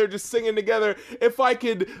 and they're just singing together. If I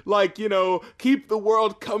could, like, keep the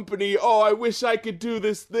world company, oh, I wish I could do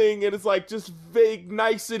this thing. And it's like just vague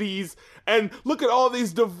niceties. And look at all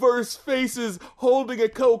these diverse faces holding a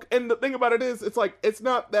Coke. And the thing about it is, it's like, it's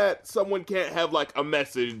not that someone can't have like a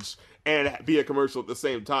message and be a commercial at the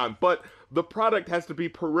same time, but the product has to be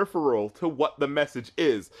peripheral to what the message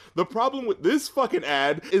is. The problem with this fucking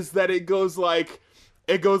ad is that it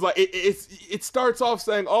starts off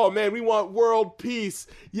saying, oh man, we want world peace.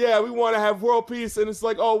 Yeah, we want to have world peace. And it's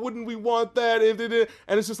like, oh, wouldn't we want that?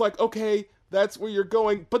 And it's just like, okay, that's where you're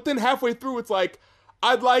going. But then halfway through, it's like,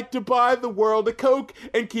 I'd like to buy the world a Coke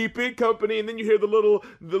and keep it company. And then you hear the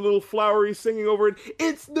little flowery singing over it.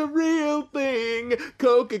 It's the real thing.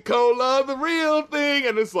 Coca-Cola, the real thing.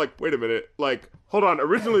 And it's like, wait a minute. Like, hold on.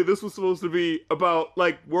 Originally, this was supposed to be about,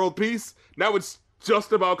 like, world peace. Now it's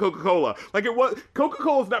just about Coca-Cola. Like,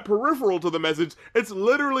 Coca-Cola is not peripheral to the message. It's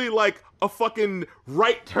literally like a fucking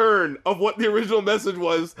right turn of what the original message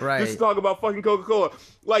was. Right. Just to talk about fucking Coca-Cola.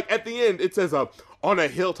 Like, at the end, it says, on a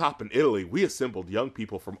hilltop in Italy, we assembled young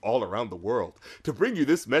people from all around the world to bring you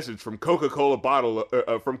this message from Coca-Cola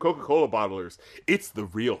bottlers. It's the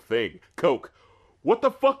real thing. Coke. What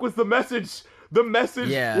the fuck was the message? The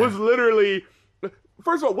message was literally...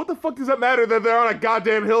 First of all, what the fuck does that matter that they're on a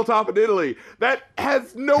goddamn hilltop in Italy? That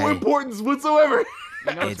has no importance whatsoever.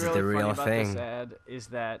 You know what's It's really the real funny thing. about this ad is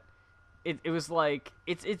that it was like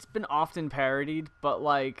it's been often parodied, but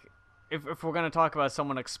like if we're gonna talk about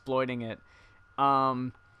someone exploiting it, I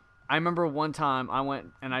remember one time I went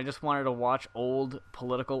and I just wanted to watch old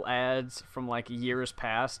political ads from like years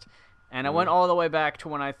past, and I went all the way back to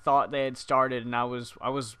when I thought they had started, and I was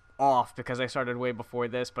off because I started way before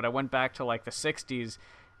this, but I went back to like the 60s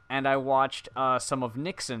and I watched some of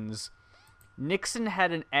Nixon's. Nixon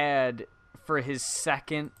had an ad for his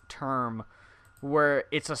second term where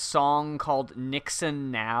it's a song called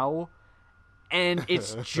Nixon Now, and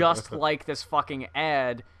it's just like this fucking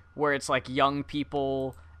ad where it's like young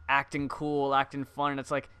people acting cool, acting fun, and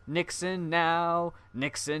it's like, Nixon now,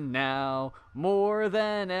 more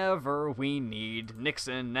than ever we need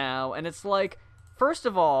Nixon now. And it's like, first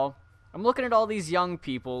of all, I'm looking at all these young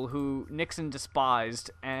people who Nixon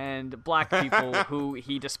despised, and black people who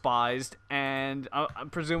he despised, and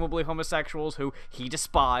presumably homosexuals who he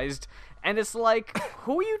despised, and it's like,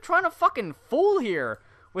 who are you trying to fucking fool here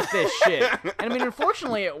with this shit? And I mean,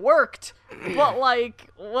 unfortunately it worked, but like,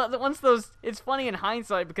 once those, it's funny in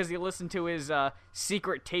hindsight because you listen to his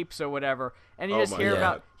secret tapes or whatever, and you just hear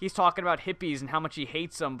about, he's talking about hippies and how much he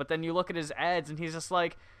hates them, but then you look at his ads and he's just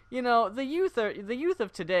like, the youth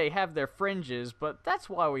of today have their fringes, but that's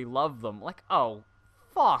why we love them. Like, oh,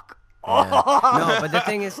 fuck. Yeah. No, but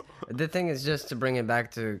the thing is, just to bring it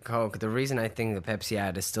back to Coke, the reason I think the Pepsi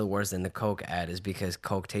ad is still worse than the Coke ad is because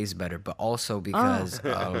Coke tastes better, but also because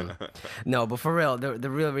no, but for real, the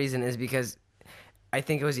real reason is because I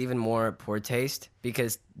think it was even more poor taste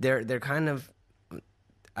because they're kind of,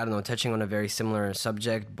 I don't know, touching on a very similar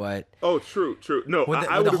subject, but oh, true. No, with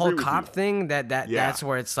I would the whole agree with cop you. thing, that's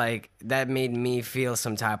where it's like that made me feel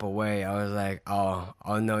some type of way. I was like, oh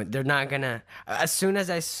no, they're not gonna. As soon as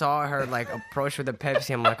I saw her like approach with a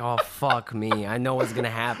Pepsi, I'm like, oh fuck me, I know what's gonna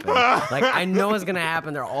happen. Like I know what's gonna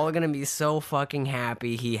happen. They're all gonna be so fucking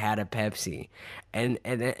happy he had a Pepsi, and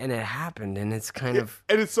it happened, and it's kind of,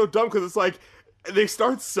 and it's so dumb because it's like, they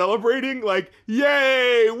start celebrating, like,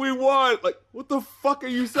 yay, we won. Like, what the fuck are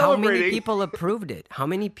you celebrating? How many people approved it? How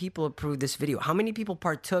many people approved this video? How many people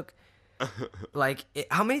partook?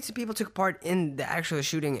 How many people took part in the actual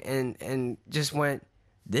shooting and just went,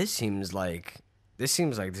 this seems like this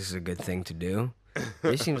is a good thing to do.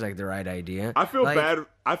 This seems like the right idea. I feel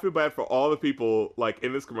bad for all the people like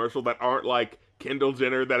in this commercial that aren't like Kendall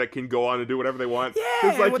Jenner, that it can go on and do whatever they want. Yeah,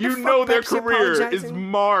 it's like, what you the know, fuck, their Pepsi career is apologizing?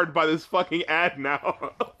 marred by this fucking ad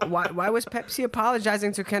now. Why was Pepsi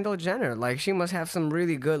apologizing to Kendall Jenner? Like, she must have some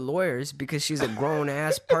really good lawyers because she's a grown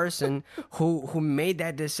ass person who made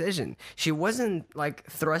that decision. She wasn't like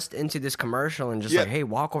thrust into this commercial and just like, hey,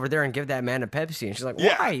 walk over there and give that man a Pepsi. And she's like,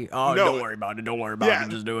 why? Oh, No. don't worry about it. Don't worry about it.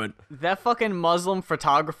 Just do it. That fucking Muslim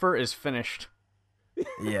photographer is finished.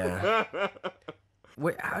 Yeah.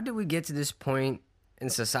 Wait, how did we get to this point in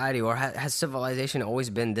society, or has civilization always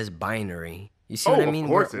been this binary? You see what I mean? Of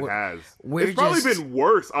course it has. We're It's probably just- been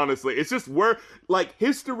worse, honestly. It's just like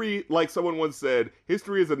history, like someone once said,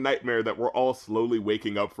 history is a nightmare that we're all slowly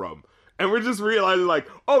waking up from. And we're just realizing like,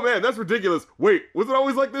 oh man, that's ridiculous. Wait, was it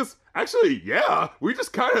always like this? Actually, yeah. We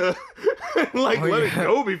just kind of like let it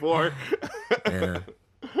go before.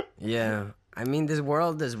 Yeah. I mean, this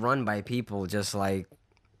world is run by people just like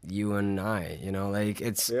you and I. You know, like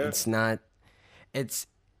it's not. It's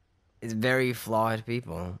very flawed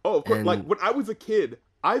people. Oh, of course. And Like when I was a kid,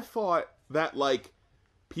 I thought that like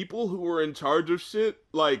people who were in charge of shit,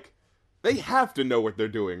 like they have to know what they're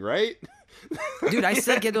doing, right? dude, I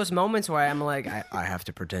still get those moments where I'm like, I have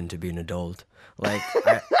to pretend to be an adult. Like,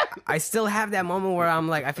 I still have that moment where I'm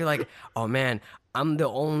like, I feel like, oh man, I'm the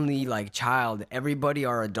only like child. Everybody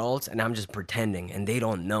are adults, and I'm just pretending, and they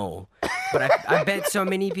don't know. But I bet so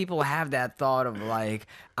many people have that thought of like,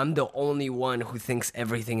 I'm the only one who thinks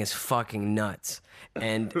everything is fucking nuts,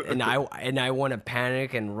 and I want to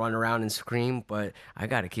panic and run around and scream, but I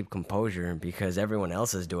gotta keep composure because everyone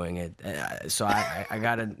else is doing it, so I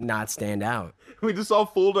gotta not stand out. We just all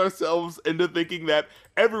fooled ourselves into thinking that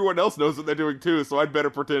everyone else knows what they're doing too, so I'd better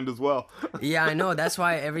pretend as well. Yeah, I know. That's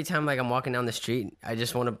why every time like I'm walking down the street, I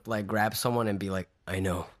just want to like grab someone and be like, I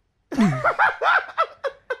know.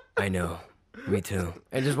 I know. Me too.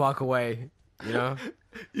 And just walk away, you know?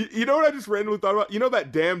 You know what I just randomly thought about? You know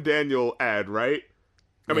that Damn Daniel ad, right?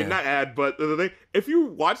 I mean, Yeah. not ad, but the thing. If you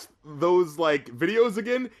watch those like videos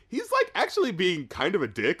again, he's like actually being kind of a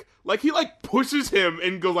dick. Like he like pushes him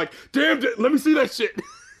and goes like, "Damn, let me see that shit."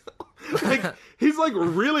 Like he's like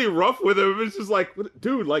really rough with him. It's just like,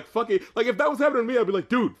 dude, like fucking, like if that was happening to me, I'd be like,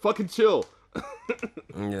 dude, fucking chill.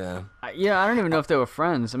 Yeah. Yeah, I don't even know if they were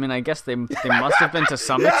friends. I mean, I guess they must have been to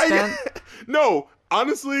some extent. No,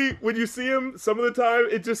 honestly, when you see him, some of the time,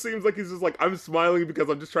 it just seems like he's just like, I'm smiling because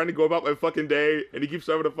I'm just trying to go about my fucking day, and he keeps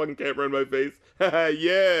shoving a fucking camera in my face.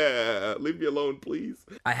 Yeah, leave me alone, please.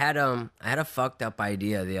 I had a fucked up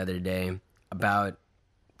idea the other day about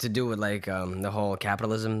to do with like the whole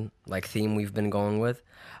capitalism like theme we've been going with.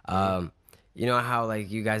 You know how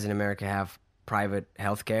like you guys in America have private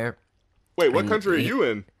healthcare? Wait, what And country are he- you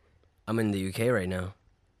in? I'm in the UK right now.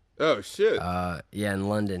 Oh shit. Yeah, in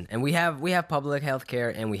London, and we have public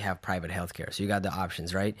healthcare and we have private healthcare. So you got the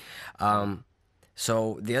options, right?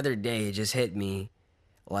 So the other day it just hit me,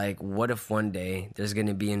 like, what if one day there's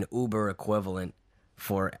gonna be an Uber equivalent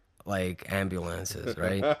for like ambulances,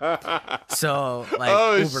 right? So like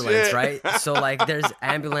Oh, Uberlance, shit. right? So like there's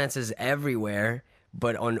ambulances everywhere.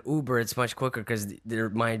 But on Uber, it's much quicker because there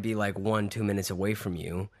might be like 1-2 minutes away from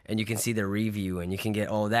you, and you can see the review, and you can get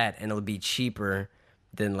all that, and it'll be cheaper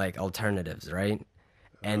than like alternatives, right?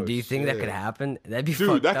 And Oh, do you think that shit. could happen? That'd be Dude,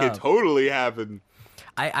 fucked that up. could totally happen.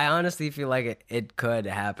 I honestly feel like it could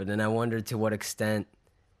happen, and I wonder to what extent,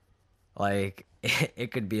 like,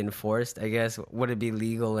 it could be enforced. I guess would it be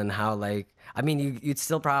legal, and how? Like, I mean, you'd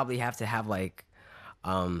still probably have to have like,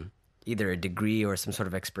 either a degree or some sort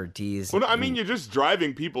of expertise. Well, no, I mean, you're just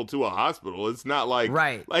driving people to a hospital. It's not like,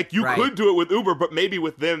 Right, like you right. could do it with Uber, but maybe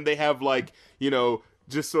with them, they have like, you know,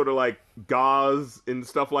 just sort of like gauze and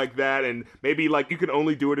stuff like that. And maybe like you can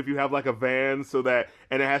only do it if you have like a van so that,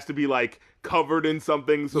 and it has to be like covered in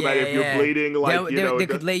something so that if you're bleeding, like, they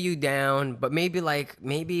could lay you down, but maybe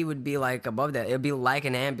it would be like above that. It'd be like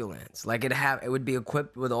an ambulance. Like it would be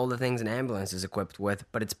equipped with all the things an ambulance is equipped with,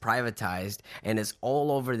 but it's privatized and it's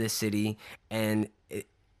all over the city. And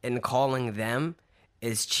calling them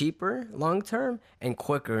is cheaper long term and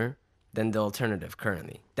quicker than the alternative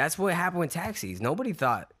currently. That's what happened with taxis. Nobody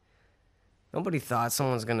thought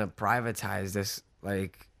someone's gonna privatize this.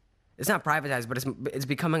 Like, it's not privatized, but it's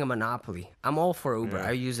becoming a monopoly. I'm all for Uber. Yeah.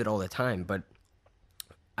 I use it all the time, but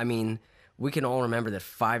I mean, we can all remember that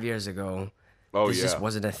 5 years ago, this just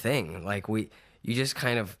wasn't a thing. Like you just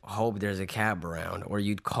kind of hope there's a cab around, or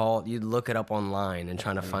you'd look it up online and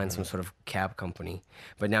trying to find some sort of cab company.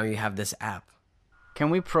 But now you have this app. Can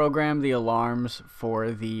we program the alarms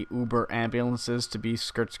for the Uber ambulances to be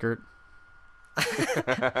skirt skirt?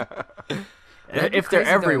 That'd be If they're crazy,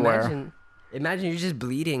 though. everywhere. Imagine you're just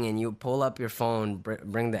bleeding and you pull up your phone,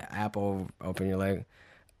 bring the app open. You're like,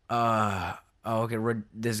 oh, okay,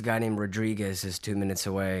 this guy named Rodriguez is 2 minutes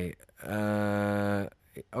away. Okay,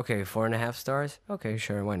 4.5 stars. Okay,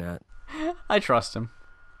 sure, why not? I trust him.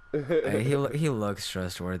 Hey, he looks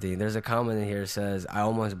trustworthy. There's a comment in here that says, I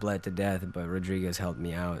almost bled to death, but Rodriguez helped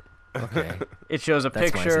me out. Okay, It shows a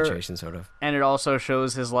that's my picture, situation, sort of. and it also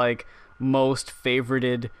shows his like most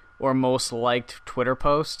favorited or most liked Twitter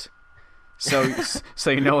post. So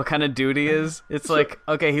you know what kind of dude he is. It's like,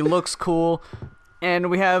 okay, he looks cool, and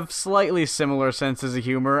we have slightly similar senses of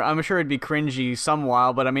humor. I'm sure it'd be cringy some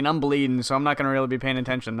while, but I mean, I'm bleeding, so I'm not gonna really be paying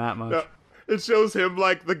attention that much. Yeah. It shows him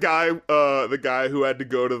like the guy who had to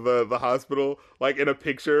go to the hospital, like in a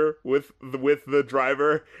picture with the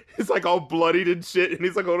driver. He's like all bloodied and shit, and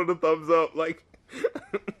he's like holding a thumbs up, like.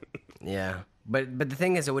 Yeah. But the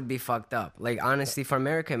thing is, it would be fucked up. Like, honestly, for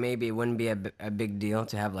America, maybe it wouldn't be a big deal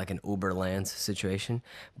to have like an Uber Lands situation.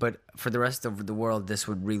 But for the rest of the world, this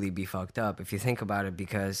would really be fucked up if you think about it.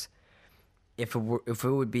 Because if it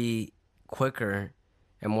would be quicker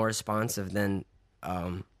and more responsive than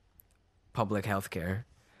public healthcare,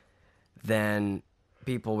 then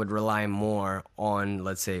people would rely more on,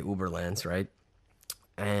 let's say, Uber Lands, right?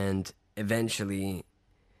 And eventually,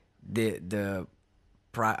 the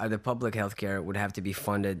public healthcare would have to be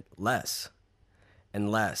funded less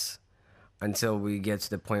and less until we get to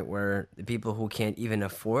the point where the people who can't even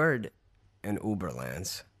afford an Uber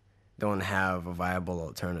Lands don't have a viable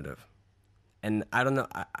alternative. And I don't know,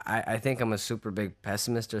 I think I'm a super big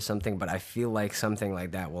pessimist or something, but I feel like something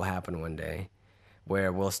like that will happen one day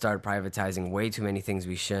where we'll start privatizing way too many things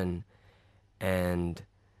we shouldn't, and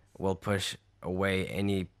we'll push away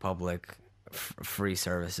any public free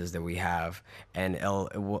services that we have, and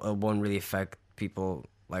it won't really affect people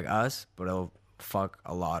like us, but it'll fuck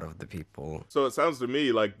a lot of the people. So it sounds to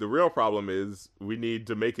me like the real problem is we need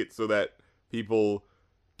to make it so that people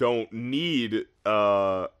don't need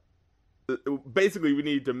basically we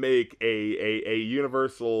need to make a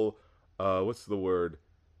universal what's the word,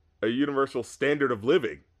 a universal standard of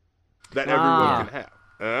living that everyone can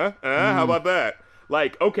have. How about that?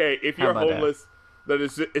 Like, okay, if you're homeless,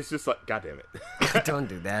 it's just like, God damn it. Don't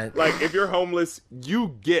do that. Like, if you're homeless,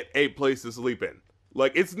 you get a place to sleep in.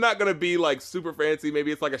 Like, it's not going to be, like, super fancy.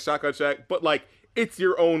 Maybe it's like a shotgun shack. But, like, it's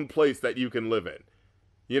your own place that you can live in.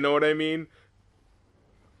 You know what I mean?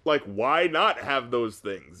 Like, why not have those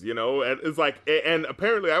things, you know? And it's like, and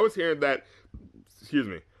apparently I was hearing that, excuse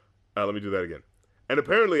me, let me do that again. And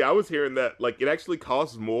apparently I was hearing that, like, it actually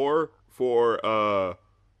costs more for,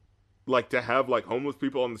 like, to have, like, homeless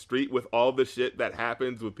people on the street with all the shit that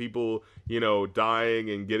happens with people, you know, dying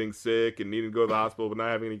and getting sick and needing to go to the hospital but not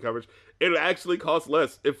having any coverage. It actually costs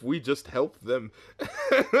less if we just help them.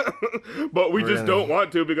 But we just don't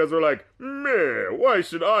want to because we're like, meh, why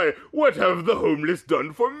should I? What have the homeless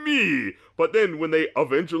done for me? But then when they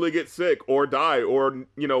eventually get sick or die or,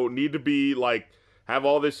 you know, need to be, like, have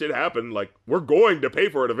all this shit happen, like, we're going to pay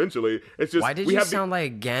for it eventually. It's just, why did you sound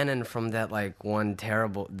like Ganon from that, like, one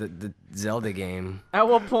terrible the Zelda game? At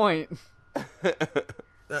what point?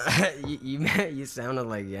 You sounded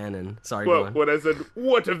like Ganon. Sorry, well, when I said,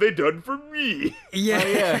 what have they done for me?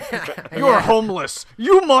 Yeah. You're homeless.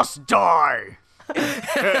 You must die.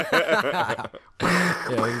 Yeah,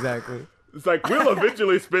 exactly. It's like, we'll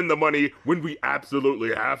eventually spend the money when we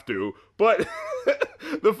absolutely have to. But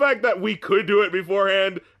the fact that we could do it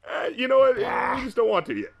beforehand, you know what? We just don't want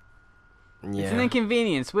to yet. Yeah. It's an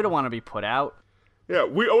inconvenience. We don't want to be put out. Yeah,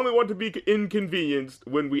 we only want to be inconvenienced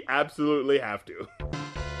when we absolutely have to.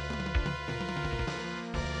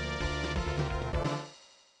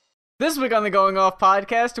 This week on the Going Off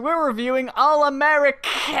podcast, we're reviewing All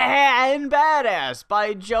American Badass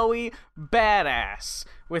by Joey Badass,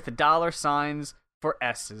 with dollar signs for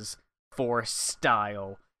S's for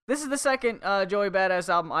style. This is the second Joey Badass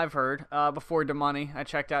album I've heard before Da Money. I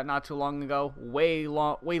checked out not too long ago, way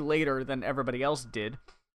later than everybody else did,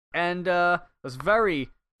 and was very,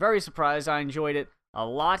 very surprised. I enjoyed it a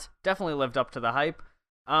lot. Definitely lived up to the hype.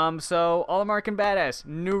 So All American Badass,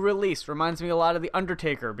 new release, reminds me a lot of The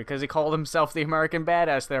Undertaker because he called himself the American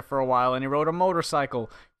Badass there for a while and he rode a motorcycle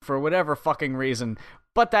for whatever fucking reason.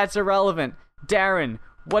 But that's irrelevant. Darren,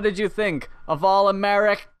 what did you think of All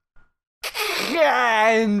American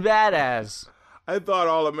Badass? I thought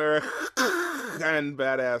All American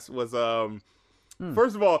Badass was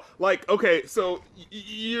first of all, like, okay, so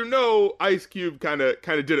you know Ice Cube kind of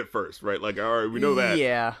did it first, right? Like, all right, we know that.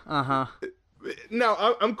 Yeah,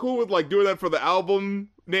 Now, I'm cool with, like, doing that for the album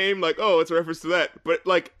name, like, oh, it's a reference to that. But,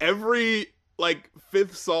 like, every, like,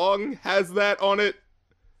 fifth song has that on it.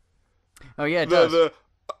 Oh, yeah, it does. The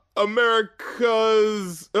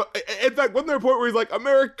America's... in fact, wasn't there a point where he's like,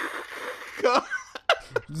 America...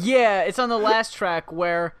 Yeah, it's on the last track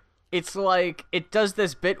where it's like, it does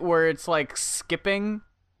this bit where it's, like, skipping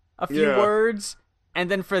a few words.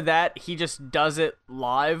 And then for that, he just does it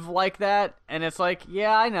live like that. And it's like,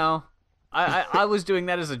 yeah, I know. I was doing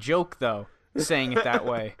that as a joke, though, saying it that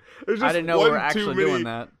way. I didn't know we were actually doing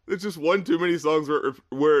that. There's just one too many songs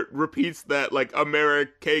where it repeats that, like, America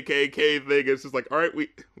KKK thing. It's just like, all right, we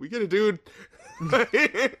get it, dude.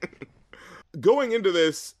 Going into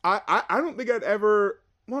this, I don't think I'd ever...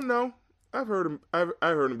 Well, no. I've heard him. I've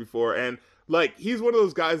heard him before. And, like, he's one of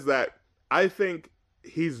those guys that I think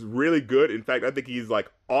he's really good. In fact, I think he's, like,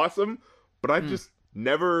 awesome. But I've just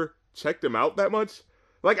never checked him out that much.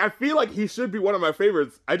 Like, I feel like he should be one of my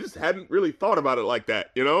favorites. I just hadn't really thought about it like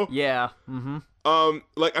that, you know? Yeah.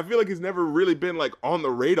 like I feel like he's never really been like on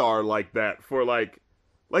the radar like that for like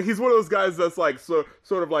he's one of those guys that's like sort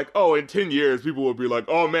of like, oh, in 10 years people will be like,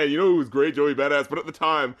 oh man, you know who's great, Joey Badass, but at the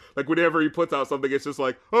time, like whenever he puts out something, it's just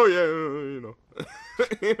like, oh yeah, you know.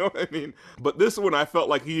 You know what I mean? But this one I felt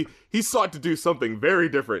like he sought to do something very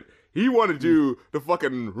different. He wanted to do the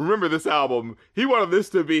fucking Remember This album. He wanted this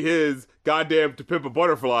to be his goddamn To Pimp a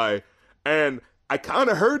Butterfly. And I kind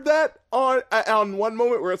of heard that on one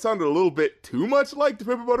moment where it sounded a little bit too much like To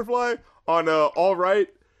Pimp a Butterfly on All Right.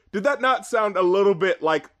 Did that not sound a little bit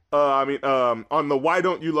like, on the Why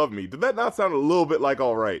Don't You Love Me? Did that not sound a little bit like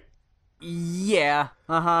All Right? Yeah.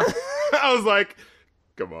 Uh-huh. I was like,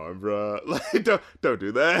 come on, bro. Like, don't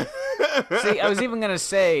do that. See, I was even gonna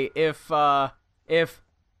say if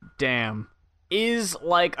Damn is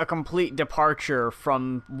like a complete departure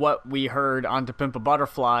from what we heard on To Pimp a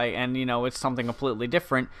Butterfly, and you know it's something completely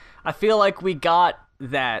different. I feel like we got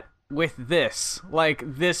that with this. Like,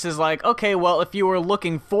 this is like, okay, well, if you were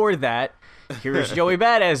looking for that, here's Joey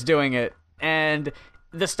Badass doing it, and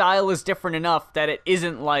the style is different enough that it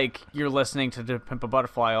isn't like you're listening to To Pimp a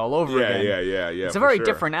Butterfly all over again. Yeah. It's a very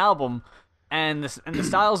different album, and the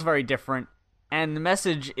style's very different, and the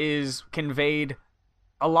message is conveyed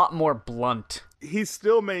a lot more blunt. He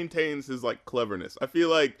still maintains his like cleverness. I feel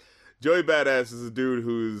like Joey Badass is a dude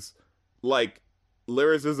who's like,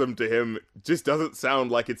 lyricism to him just doesn't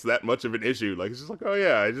sound like it's that much of an issue. Like, it's just like, oh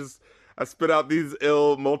yeah, I spit out these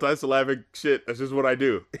ill multisyllabic shit. That's just what I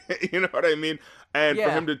do. You know what I mean? And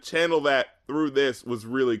for him to channel that through this was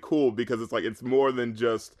really cool, because it's like, it's more than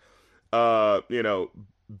just, you know,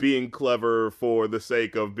 being clever for the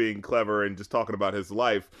sake of being clever and just talking about his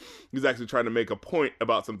life. He's actually trying to make a point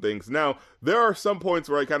about some things. Now, there are some points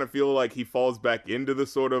where I kind of feel like he falls back into the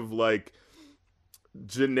sort of like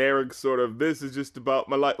generic sort of, this is just about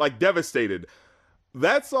my life, like Devastated.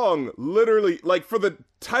 That song literally, like, for the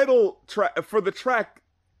title track, for the track,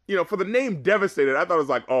 you know, for the name Devastated, I thought it was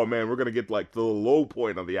like, oh man, we're gonna get like the low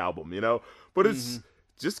point of the album, you know? But it's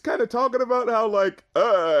just kind of talking about how like,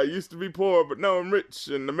 I used to be poor, but now I'm rich,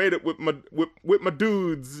 and I made it with my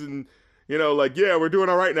dudes, and you know, like, yeah, we're doing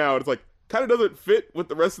all right now. And it's like, kind of doesn't fit with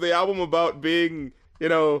the rest of the album about being, you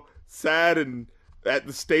know, sad and at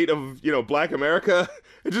the state of, you know, Black America.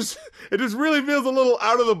 It just really feels a little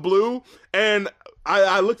out of the blue. And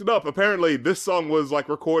I looked it up. Apparently this song was like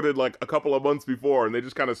recorded like a couple of months before, and they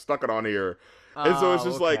just kind of stuck it on here. And so it's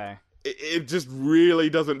just like, it just really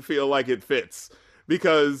doesn't feel like it fits,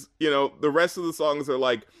 because, you know, the rest of the songs are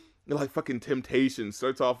like fucking Temptation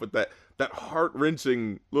starts off with that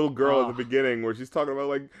heart-wrenching little girl at the beginning where she's talking about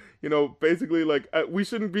like, you know, basically like, we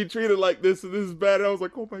shouldn't be treated like this, and this is bad. And I was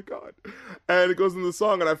like, oh my God. And it goes into the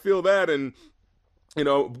song, and I feel that. And, you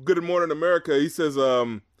know, Good Morning America, he says,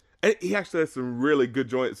 and he actually has some really good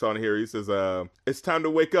joints on here. He says, it's time to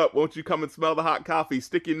wake up. Won't you come and smell the hot coffee?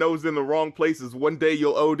 Stick your nose in the wrong places. One day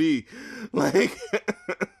you'll OD. Like,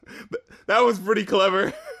 that was pretty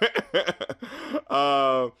clever.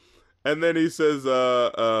 And then he says,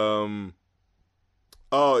 oh,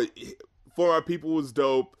 For Our People was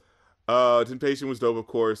dope. Temptation was dope, of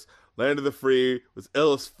course. Land of the Free was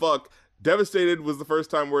ill as fuck. Devastated was the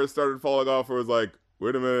first time where it started falling off, where it was like,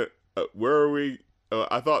 wait a minute, where are we?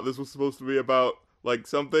 I thought this was supposed to be about like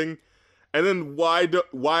something. And then why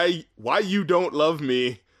You Don't Love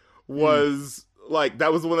Me was like,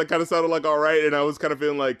 that was the one that kind of sounded like all right, and I was kind of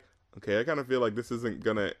feeling like, okay, I kind of feel like this isn't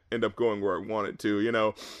gonna end up going where I want it to, you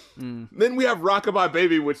know? Then we have Rockabye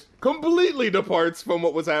Baby, which completely departs from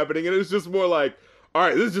what was happening, and it's just more like, all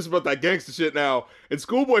right, this is just about that gangster shit now. And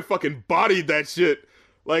Schoolboy fucking bodied that shit.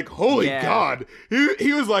 Like, holy God.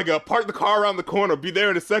 He was like, park the car around the corner, be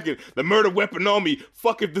there in a second. The murder weapon on me.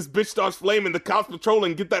 Fuck if this bitch starts flaming, the cops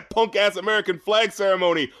patrolling, get that punk-ass American flag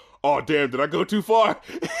ceremony. Oh, damn, did I go too far?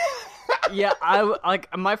 Yeah, I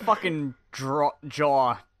like, my fucking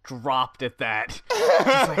jaw dropped at that.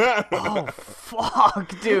 It's like, oh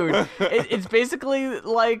fuck, dude. It's basically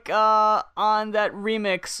like on that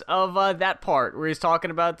remix of that part where he's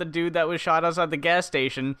talking about the dude that was shot outside the gas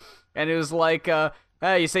station, and it was like,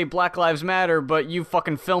 hey, you say Black Lives Matter, but you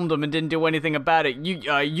fucking filmed them and didn't do anything about it.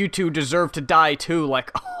 You two deserve to die too.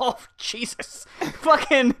 Like, oh Jesus,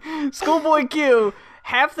 fucking Schoolboy Q.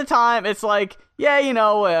 Half the time, it's like, yeah, you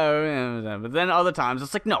know, but then other times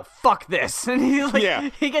it's like, no, fuck this. And he's like, Yeah.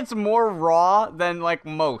 he gets more raw than like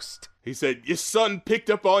most. He said, your son picked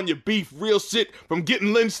up on your beef, real shit, from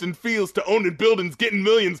getting lynched in fields to owning buildings, getting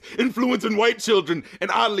millions, influencing white children, and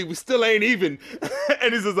oddly, we still ain't even.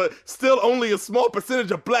 And he says, still only a small percentage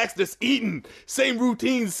of blacks that's eating. Same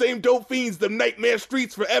routines, same dope fiends, them nightmare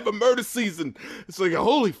streets forever murder season. It's like,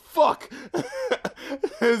 holy fuck.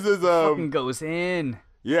 This is, Fucking goes in.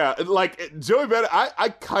 yeah, like, Joey Badass, I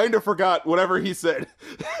kind of forgot whatever he said,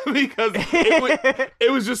 because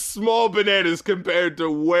it was just small bananas compared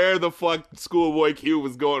to where the fuck Schoolboy Q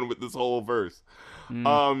was going with this whole verse.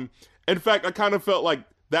 In fact, I kind of felt like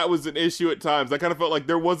that was an issue at times. I kind of felt like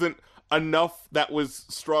there wasn't enough that was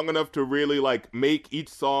strong enough to really, like, make each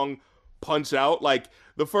song punch out. Like,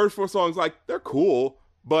 the first 4 songs, like, they're cool,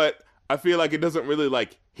 but I feel like it doesn't really,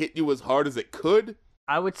 like, hit you as hard as it could.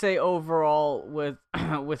 I would say overall with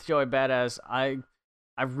with Joey Badass, I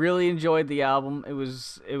really enjoyed the album. It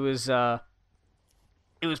was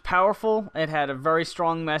powerful. It had a very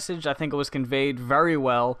strong message. I think it was conveyed very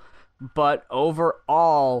well. But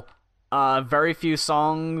overall, very few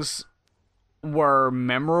songs were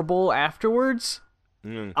memorable afterwards.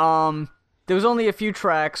 There was only a few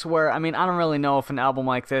tracks where, I mean, I don't really know if an album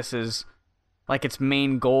like this is, like, its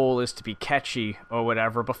main goal is to be catchy or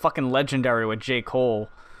whatever, but fucking Legendary with J. Cole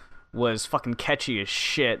was fucking catchy as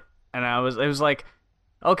shit. And it was like,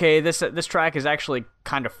 okay, this track is actually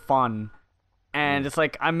kind of fun. And it's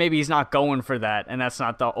like, maybe he's not going for that, and that's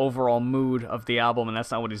not the overall mood of the album, and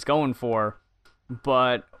that's not what he's going for.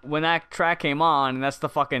 But when that track came on, and that's the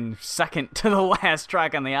fucking second to the last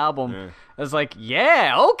track on the album, I was like,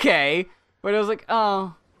 yeah, okay. But it was like,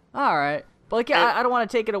 oh, all right. But like, yeah, I don't want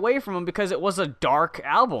to take it away from him because it was a dark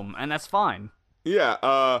album, and that's fine.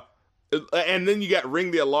 Yeah, and then you got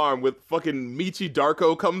Ring the Alarm with fucking Michi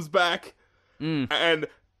Darko comes back, and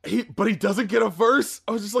he doesn't get a verse.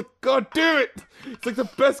 I was just like, God damn it! It's like the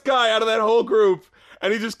best guy out of that whole group,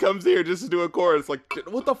 and he just comes here just to do a chorus. Like,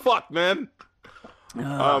 what the fuck, man?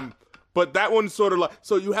 But that one's sort of like,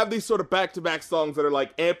 so you have these sort of back-to-back songs that are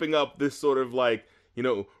like amping up this sort of like, you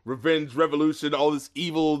know, revenge, revolution, all this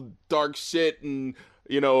evil, dark shit, and,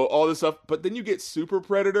 you know, all this stuff. But then you get Super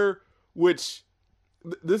Predator, which,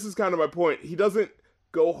 this is kind of my point. He doesn't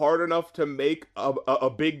go hard enough to make a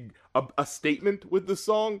big statement with the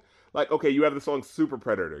song. Like, okay, you have the song Super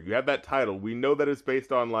Predator. You have that title. We know that it's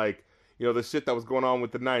based on, like, you know, the shit that was going on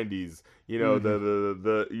with the 90s. You know,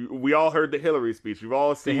 we all heard the Hillary speech. We've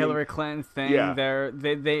all seen the Hillary Clinton thing. Yeah.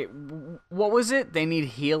 They what was it? They need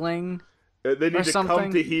healing. They need to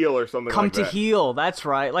come to heal or something come like that. Come to heal, that's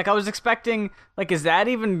right. Like, I was expecting, like, is that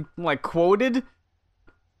even, like, quoted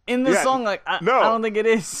in the song? Like, no. I don't think it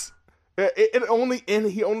is.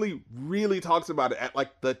 He only really talks about it at,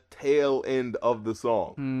 like, the tail end of the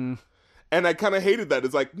song. And I kind of hated that.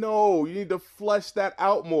 It's like, no, you need to flesh that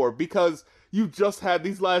out more, because you just had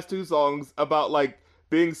these last 2 songs about, like,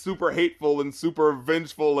 being super hateful and super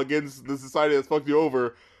vengeful against the society that's fucked you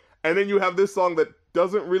over. And then you have this song that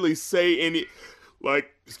doesn't really say any,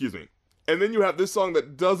 like, excuse me. And then you have this song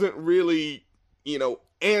that doesn't really, you know,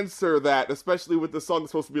 answer that, especially with the song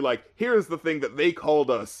that's supposed to be like, here's the thing that they called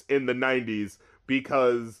us in the 90s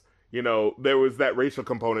because, you know, there was that racial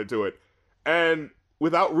component to it. And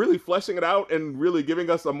without really fleshing it out and really giving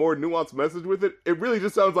us a more nuanced message with it, it really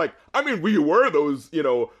just sounds like, I mean, we were those, you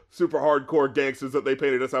know, super hardcore gangsters that they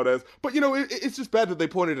painted us out as, but, you know, it's just bad that they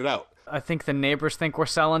pointed it out. I think the neighbors think we're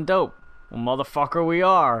selling dope. Well, motherfucker, we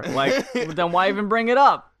are. Like, then why even bring it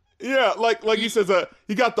up? Yeah, like he says,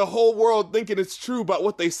 he got the whole world thinking it's true about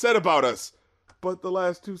what they said about us. But the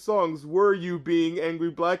last 2 songs were you being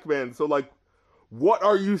angry black man. So, like, what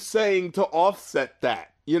are you saying to offset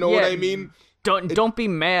that? You know what I mean? Don't be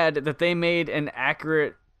mad that they made an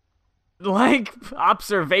accurate, like,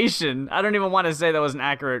 observation. I don't even want to say that was an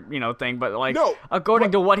accurate, you know, thing, but, like, no,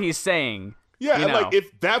 according to what he's saying. Yeah, you and, know. like,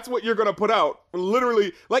 if that's what you're gonna put out,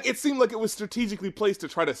 literally, like, it seemed like it was strategically placed to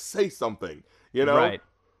try to say something, you know? Right.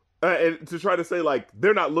 And to try to say, like,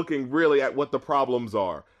 they're not looking really at what the problems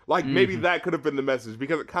are. Like, maybe that could have been the message,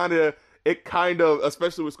 because it kind of,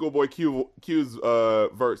 especially with Schoolboy Q's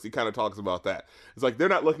verse, he kind of talks about that. It's like, they're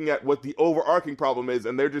not looking at what the overarching problem is,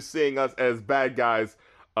 and they're just seeing us as bad guys,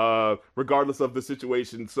 regardless of the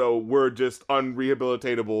situation, so we're just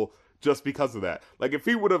unrehabilitatable just because of that. Like, if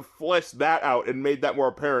he would have fleshed that out and made that more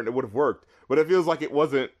apparent, it would have worked. But it feels like it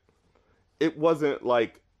wasn't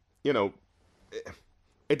like, you know,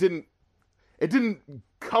 it didn't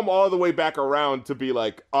come all the way back around to be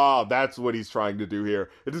like, that's what he's trying to do here.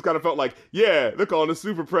 It just kind of felt like, yeah, they're calling us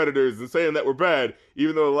super predators and saying that we're bad,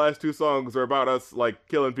 even though the last 2 songs are about us, like,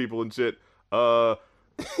 killing people and shit.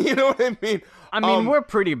 You know what I mean? I mean, we're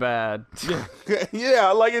pretty bad.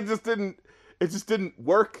 Yeah, like it just didn't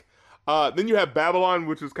work. Then you have Babylon,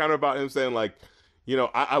 which was kind of about him saying like, you know,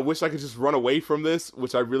 I wish I could just run away from this,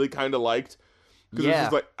 which I really kind of liked. Because it's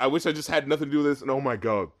just like, I wish I just had nothing to do with this. And oh my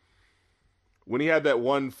God. When he had that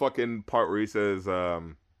one fucking part where he says,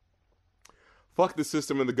 fuck the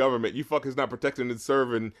system and the government. You fuckers not protecting and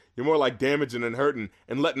serving. You're more like damaging and hurting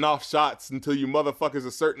and letting off shots until you motherfuckers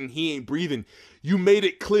are certain he ain't breathing. You made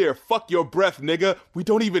it clear. Fuck your breath, nigga. We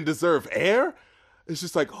don't even deserve air. It's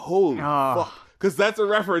just like, holy fuck. Because that's a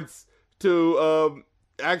reference to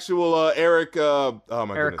actual Eric. Oh my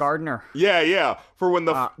goodness. Eric Gardner. Yeah. For when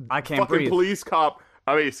the I can't fucking breathe. police cop.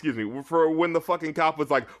 I mean, excuse me. For when the fucking cop was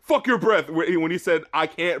like, "Fuck your breath," when he said, "I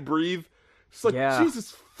can't breathe." It's like,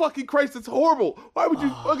 Jesus fucking Christ, it's horrible. Why would you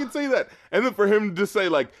fucking say that? And then for him to just say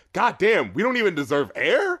like, "God damn, we don't even deserve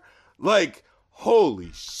air." Like, holy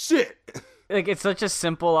shit. Like, it's such a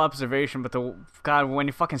simple observation, but God, when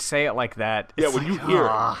you fucking say it like that, it's when like, you hear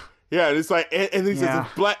it. Yeah, and it's like, and he says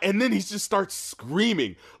it's black, and then he just starts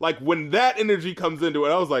screaming. Like, when that energy comes into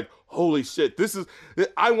it, I was like, holy shit,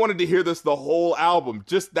 I wanted to hear this the whole album,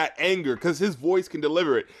 just that anger, because his voice can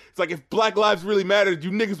deliver it. It's like, if Black Lives really mattered,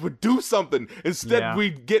 you niggas would do something. Instead, we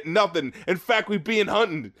get nothing. In fact, we being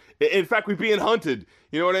hunted.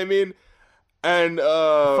 You know what I mean? And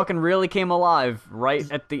fucking really came alive right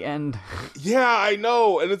at the end. Yeah, I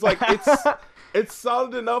know. And it's like, it's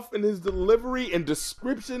solid enough in his delivery and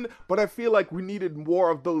description, but I feel like we needed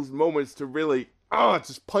more of those moments to really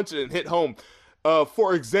just punch it and hit home.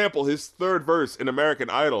 For example, his third verse in American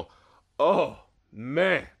Idol. Oh,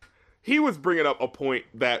 man. He was bringing up a point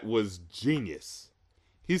that was genius.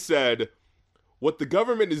 He said, "What the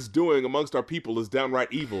government is doing amongst our people is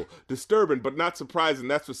downright evil, disturbing, but not surprising,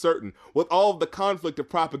 that's for certain. With all of the conflict of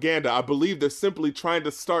propaganda, I believe they're simply trying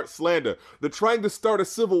to start slander. They're trying to start a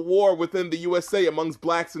civil war within the USA amongst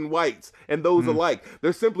blacks and whites, and those alike.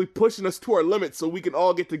 They're simply pushing us to our limits so we can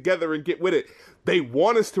all get together and get with it. They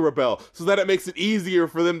want us to rebel, so that it makes it easier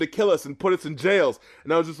for them to kill us and put us in jails."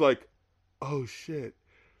 And I was just like, oh shit.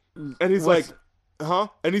 And he's like, huh?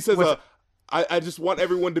 And he says, I just want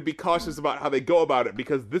everyone to be cautious about how they go about it,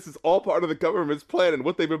 because this is all part of the government's plan and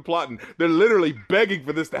what they've been plotting. They're literally begging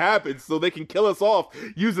for this to happen so they can kill us off,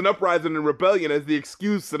 using uprising and rebellion as the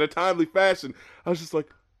excuse in a timely fashion. I was just like,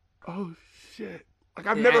 oh shit. Like,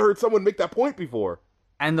 I've never heard someone make that point before.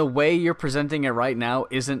 And the way you're presenting it right now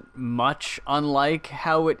isn't much unlike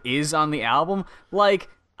how it is on the album. Like,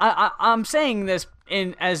 I'm saying this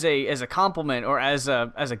as a compliment or as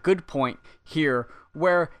a good point here,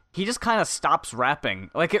 where he just kind of stops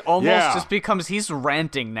rapping. Like, it almost just becomes he's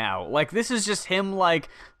ranting now. Like, this is just him, like,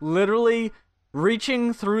 literally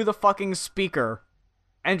reaching through the fucking speaker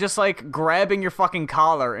and just, like, grabbing your fucking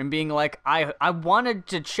collar and being like, I wanted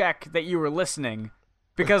to check that you were listening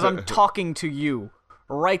because I'm talking to you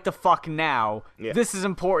right the fuck now. Yeah. This is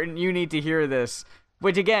important. You need to hear this.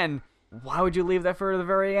 Which, again, why would you leave that for the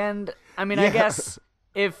very end? I mean, I guess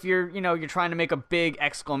if you're trying to make a big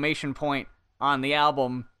exclamation point on the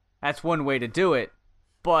album, that's one way to do it.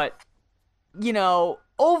 But,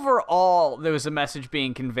 overall, there was a message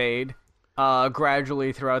being conveyed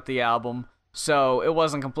gradually throughout the album. So it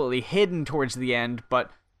wasn't completely hidden towards the end,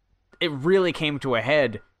 but it really came to a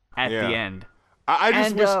head at the end.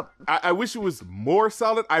 I wish it was more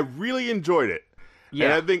solid. I really enjoyed it. Yeah.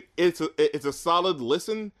 And I think it's a solid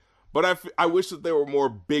listen, but I wish that there were more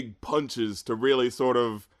big punches to really sort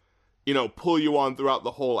of, pull you on throughout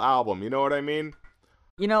the whole album. You know what I mean?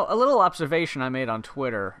 A little observation I made on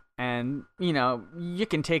Twitter, and, you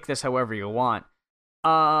can take this however you want.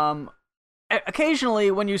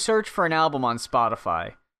 Occasionally, when you search for an album on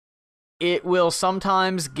Spotify, it will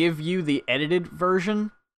sometimes give you the edited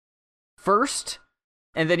version first,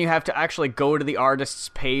 and then you have to actually go to the artist's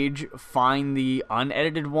page, find the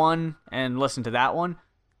unedited one, and listen to that one.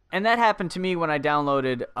 And that happened to me when I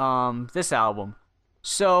downloaded this album.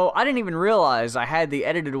 So I didn't even realize I had the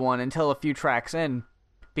edited one until a few tracks in,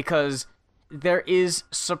 because there is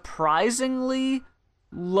surprisingly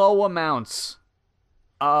low amounts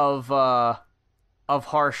of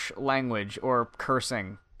harsh language or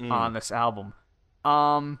cursing on this album.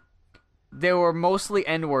 There were mostly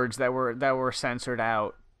N-words that were censored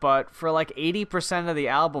out, but for like 80% of the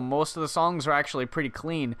album, most of the songs are actually pretty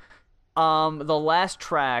clean. The last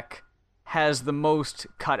track has the most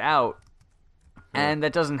cut out, and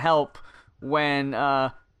that doesn't help when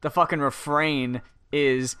the fucking refrain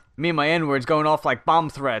is me and my N-words going off like bomb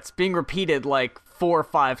threats, being repeated like 4 or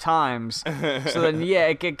 5 times. So then,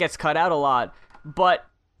 it gets cut out a lot. But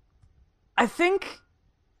I think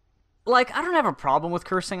like, I don't have a problem with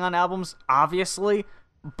cursing on albums, obviously,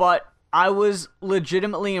 but I was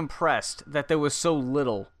legitimately impressed that there was so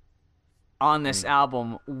little on this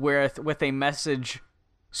album with a message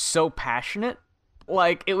so passionate.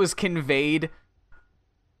 Like, it was conveyed,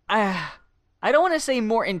 I don't want to say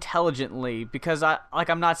more intelligently, because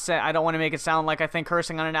I'm not saying, I don't want to make it sound like I think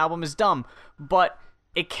cursing on an album is dumb, but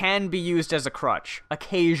it can be used as a crutch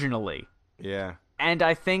occasionally. Yeah. And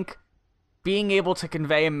I think being able to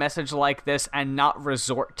convey a message like this and not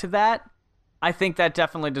resort to that, I think that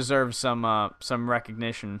definitely deserves some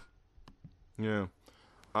recognition. Yeah.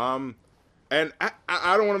 And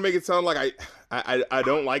I don't want to make it sound like I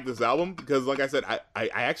don't like this album, because like I said, I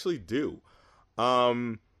actually do.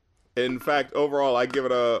 In fact, overall, I give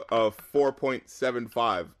it a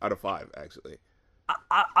 4.75 out of 5, actually.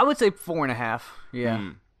 I would say 4.5.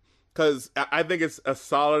 Yeah. Because I think it's a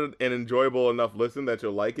solid and enjoyable enough listen that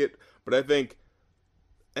you'll like it. But I think,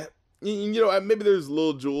 maybe there's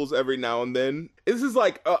little jewels every now and then. This is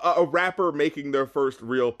like a rapper making their first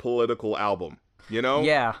real political album, you know?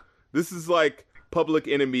 Yeah. This is like Public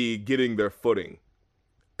Enemy getting their footing.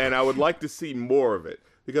 And I would like to see more of it.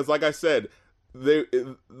 Because like I said,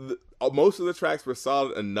 most of the tracks were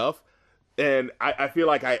solid enough. And I feel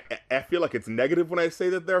like I feel like it's negative when I say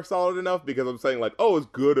that they're solid enough, because I'm saying like, oh, it's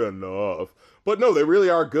good enough. But no, they really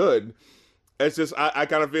are good. It's just, I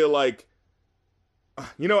kind of feel like,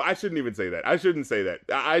 I shouldn't even say that. I shouldn't say that.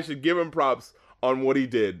 I should give him props on what he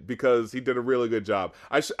did, because he did a really good job.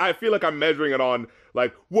 I feel like I'm measuring it on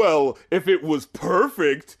like, well, if it was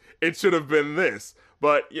perfect, it should have been this.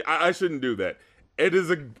 But I shouldn't do that. It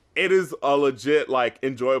is a legit, like,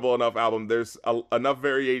 enjoyable enough album. There's enough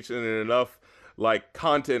variation and enough like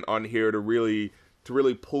content on here to really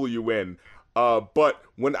pull you in. But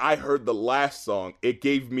when I heard the last song, it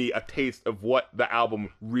gave me a taste of what the album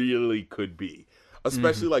really could be.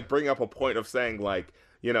 Especially like bring up a point of saying like,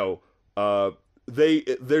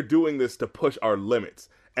 they're doing this to push our limits,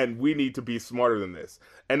 and we need to be smarter than this.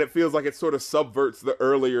 And it feels like it sort of subverts the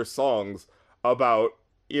earlier songs about,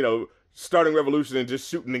 starting revolution and just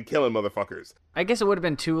shooting and killing motherfuckers. I guess it would have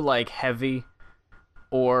been too, like, heavy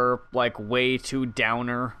or, like, way too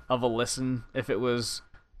downer of a listen if it was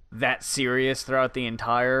that serious throughout the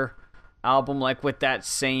entire album, like, with that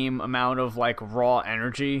same amount of, like, raw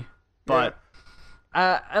energy. But,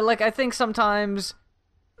 I think sometimes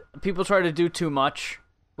people try to do too much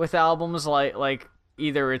with albums, like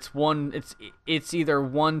either it's either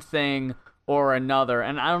one thing or another,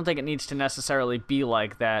 and I don't think it needs to necessarily be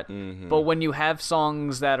like that. But when you have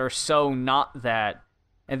songs that are so not that,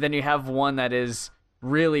 and then you have one that is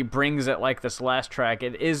really brings it, like this last track,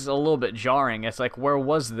 it is a little bit jarring. It's like, where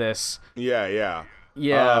was this? Yeah.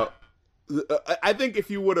 I think if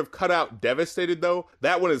you would have cut out Devastated, though,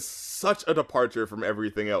 that one is such a departure from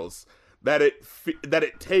everything else that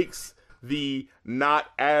it takes the not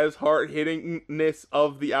as hard-hittingness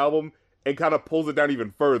of the album and kind of pulls it down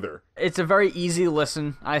even further. It's a very easy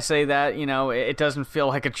listen. I say that, it doesn't feel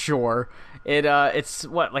like a chore. It's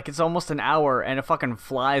almost an hour, and it fucking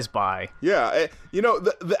flies by. Yeah,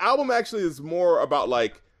 the album actually is more about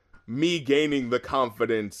like me gaining the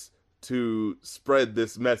confidence to spread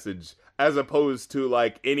this message, as opposed to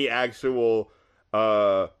like any actual,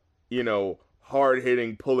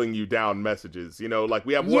 hard-hitting, pulling you down messages. Like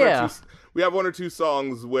we have one or two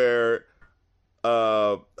songs where,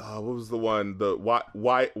 what was the one? The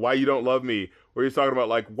why you don't love me, where he's talking about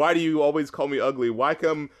like, why do you always call me ugly? Why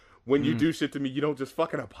come when you do shit to me, you don't just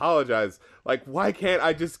fucking apologize? Like, why can't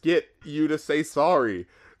I just get you to say sorry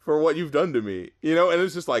for what you've done to me? And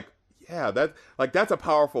it's just like, yeah, that's a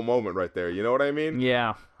powerful moment right there. You know what I mean?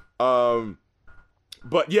 Yeah.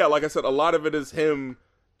 But yeah, like I said, a lot of it is him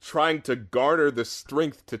trying to garner the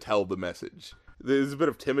strength to tell the message. There's a bit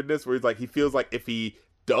of timidness where he's like, he feels like if he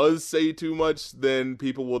does say too much, then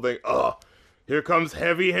people will think, oh, here comes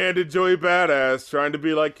heavy-handed Joey Badass trying to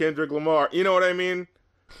be like Kendrick Lamar. You know what I mean?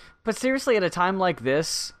 But seriously, at a time like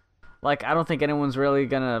this, like, I don't think anyone's really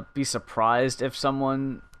gonna be surprised if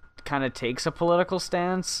someone kind of takes a political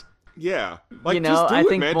stance. Yeah. Like, just do I it,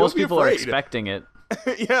 think man. most Don't be people are afraid. expecting it.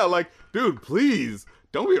 Yeah, like, dude, please,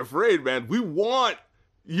 don't be afraid, man. We want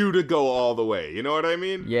you to go all the way. You know what I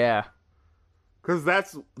mean? Yeah. Because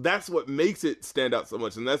that's what makes it stand out so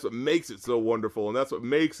much, and that's what makes it so wonderful, and that's what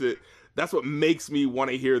makes me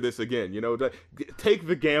want to hear this again. Take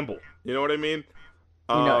the gamble. You know what I mean?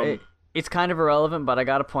 It's kind of irrelevant, but I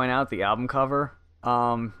gotta point out the album cover.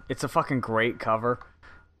 It's a fucking great cover.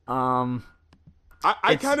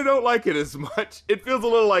 I kind of don't like it as much. It feels a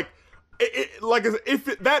little like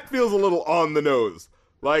that feels a little on the nose.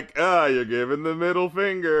 Like, you're giving the middle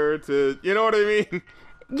finger to, you know what I mean?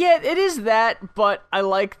 Yeah, it is that, but I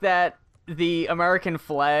like that the American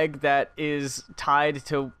flag that is tied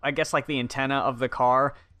to, I guess, like the antenna of the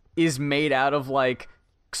car is made out of like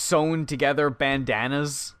sewn together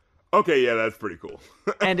bandanas. Okay, yeah, that's pretty cool.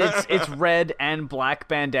 And it's red and black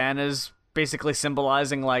bandanas, basically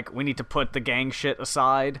symbolizing like we need to put the gang shit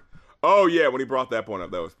aside. Oh yeah, when he brought that point up,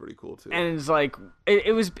 that was pretty cool too. And it's like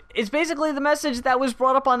it's basically the message that was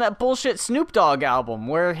brought up on that bullshit Snoop Dogg album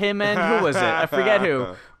where him and who was it? I forget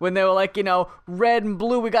who. When they were like, red and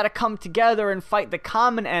blue, we got to come together and fight the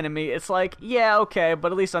common enemy. It's like, yeah, okay,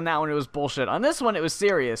 but at least on that one it was bullshit. On this one it was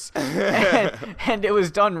serious, and it was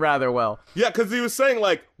done rather well. Yeah, because he was saying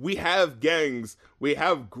like we have gangs, we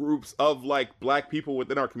have groups of like black people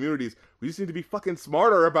within our communities. We just need to be fucking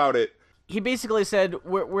smarter about it. He basically said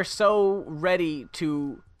we're so ready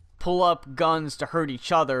to pull up guns to hurt each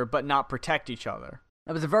other but not protect each other.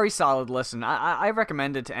 That was a very solid listen. I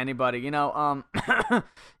recommend it to anybody.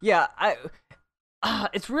 Yeah,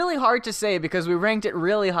 it's really hard to say because we ranked it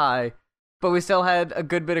really high, but we still had a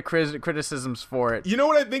good bit of criticisms for it. You know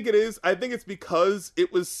what I think it is? I think it's because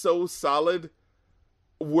it was so solid,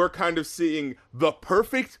 we're kind of seeing the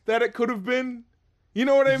perfect that it could have been. You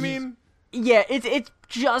know what I mean? Yeah, it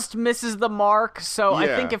just misses the mark. So Yeah.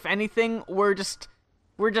 I think if anything, we're just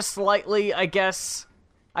slightly, I guess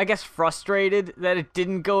frustrated that it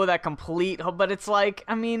didn't go that complete. But it's like,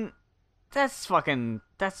 I mean, that's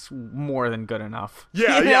more than good enough.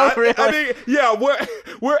 Yeah, You yeah. know, really? I think, yeah,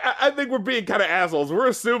 I think we're being kind of assholes. We're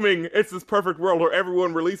assuming it's this perfect world where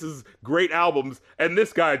everyone releases great albums, and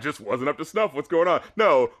this guy just wasn't up to snuff. What's going on?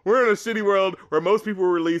 No, we're in a shitty world where most people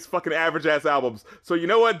release fucking average ass albums. So you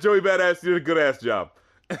know what, Joey Badass, you did a good ass job.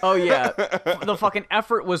 Oh yeah, the fucking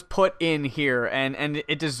effort was put in here, and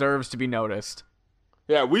it deserves to be noticed.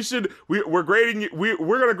 Yeah, we're grading you.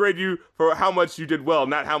 We're gonna grade you for how much you did well,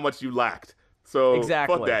 not how much you lacked. So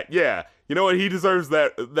Exactly. fuck that. Yeah, you know what? He deserves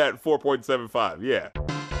that 4.75. Yeah.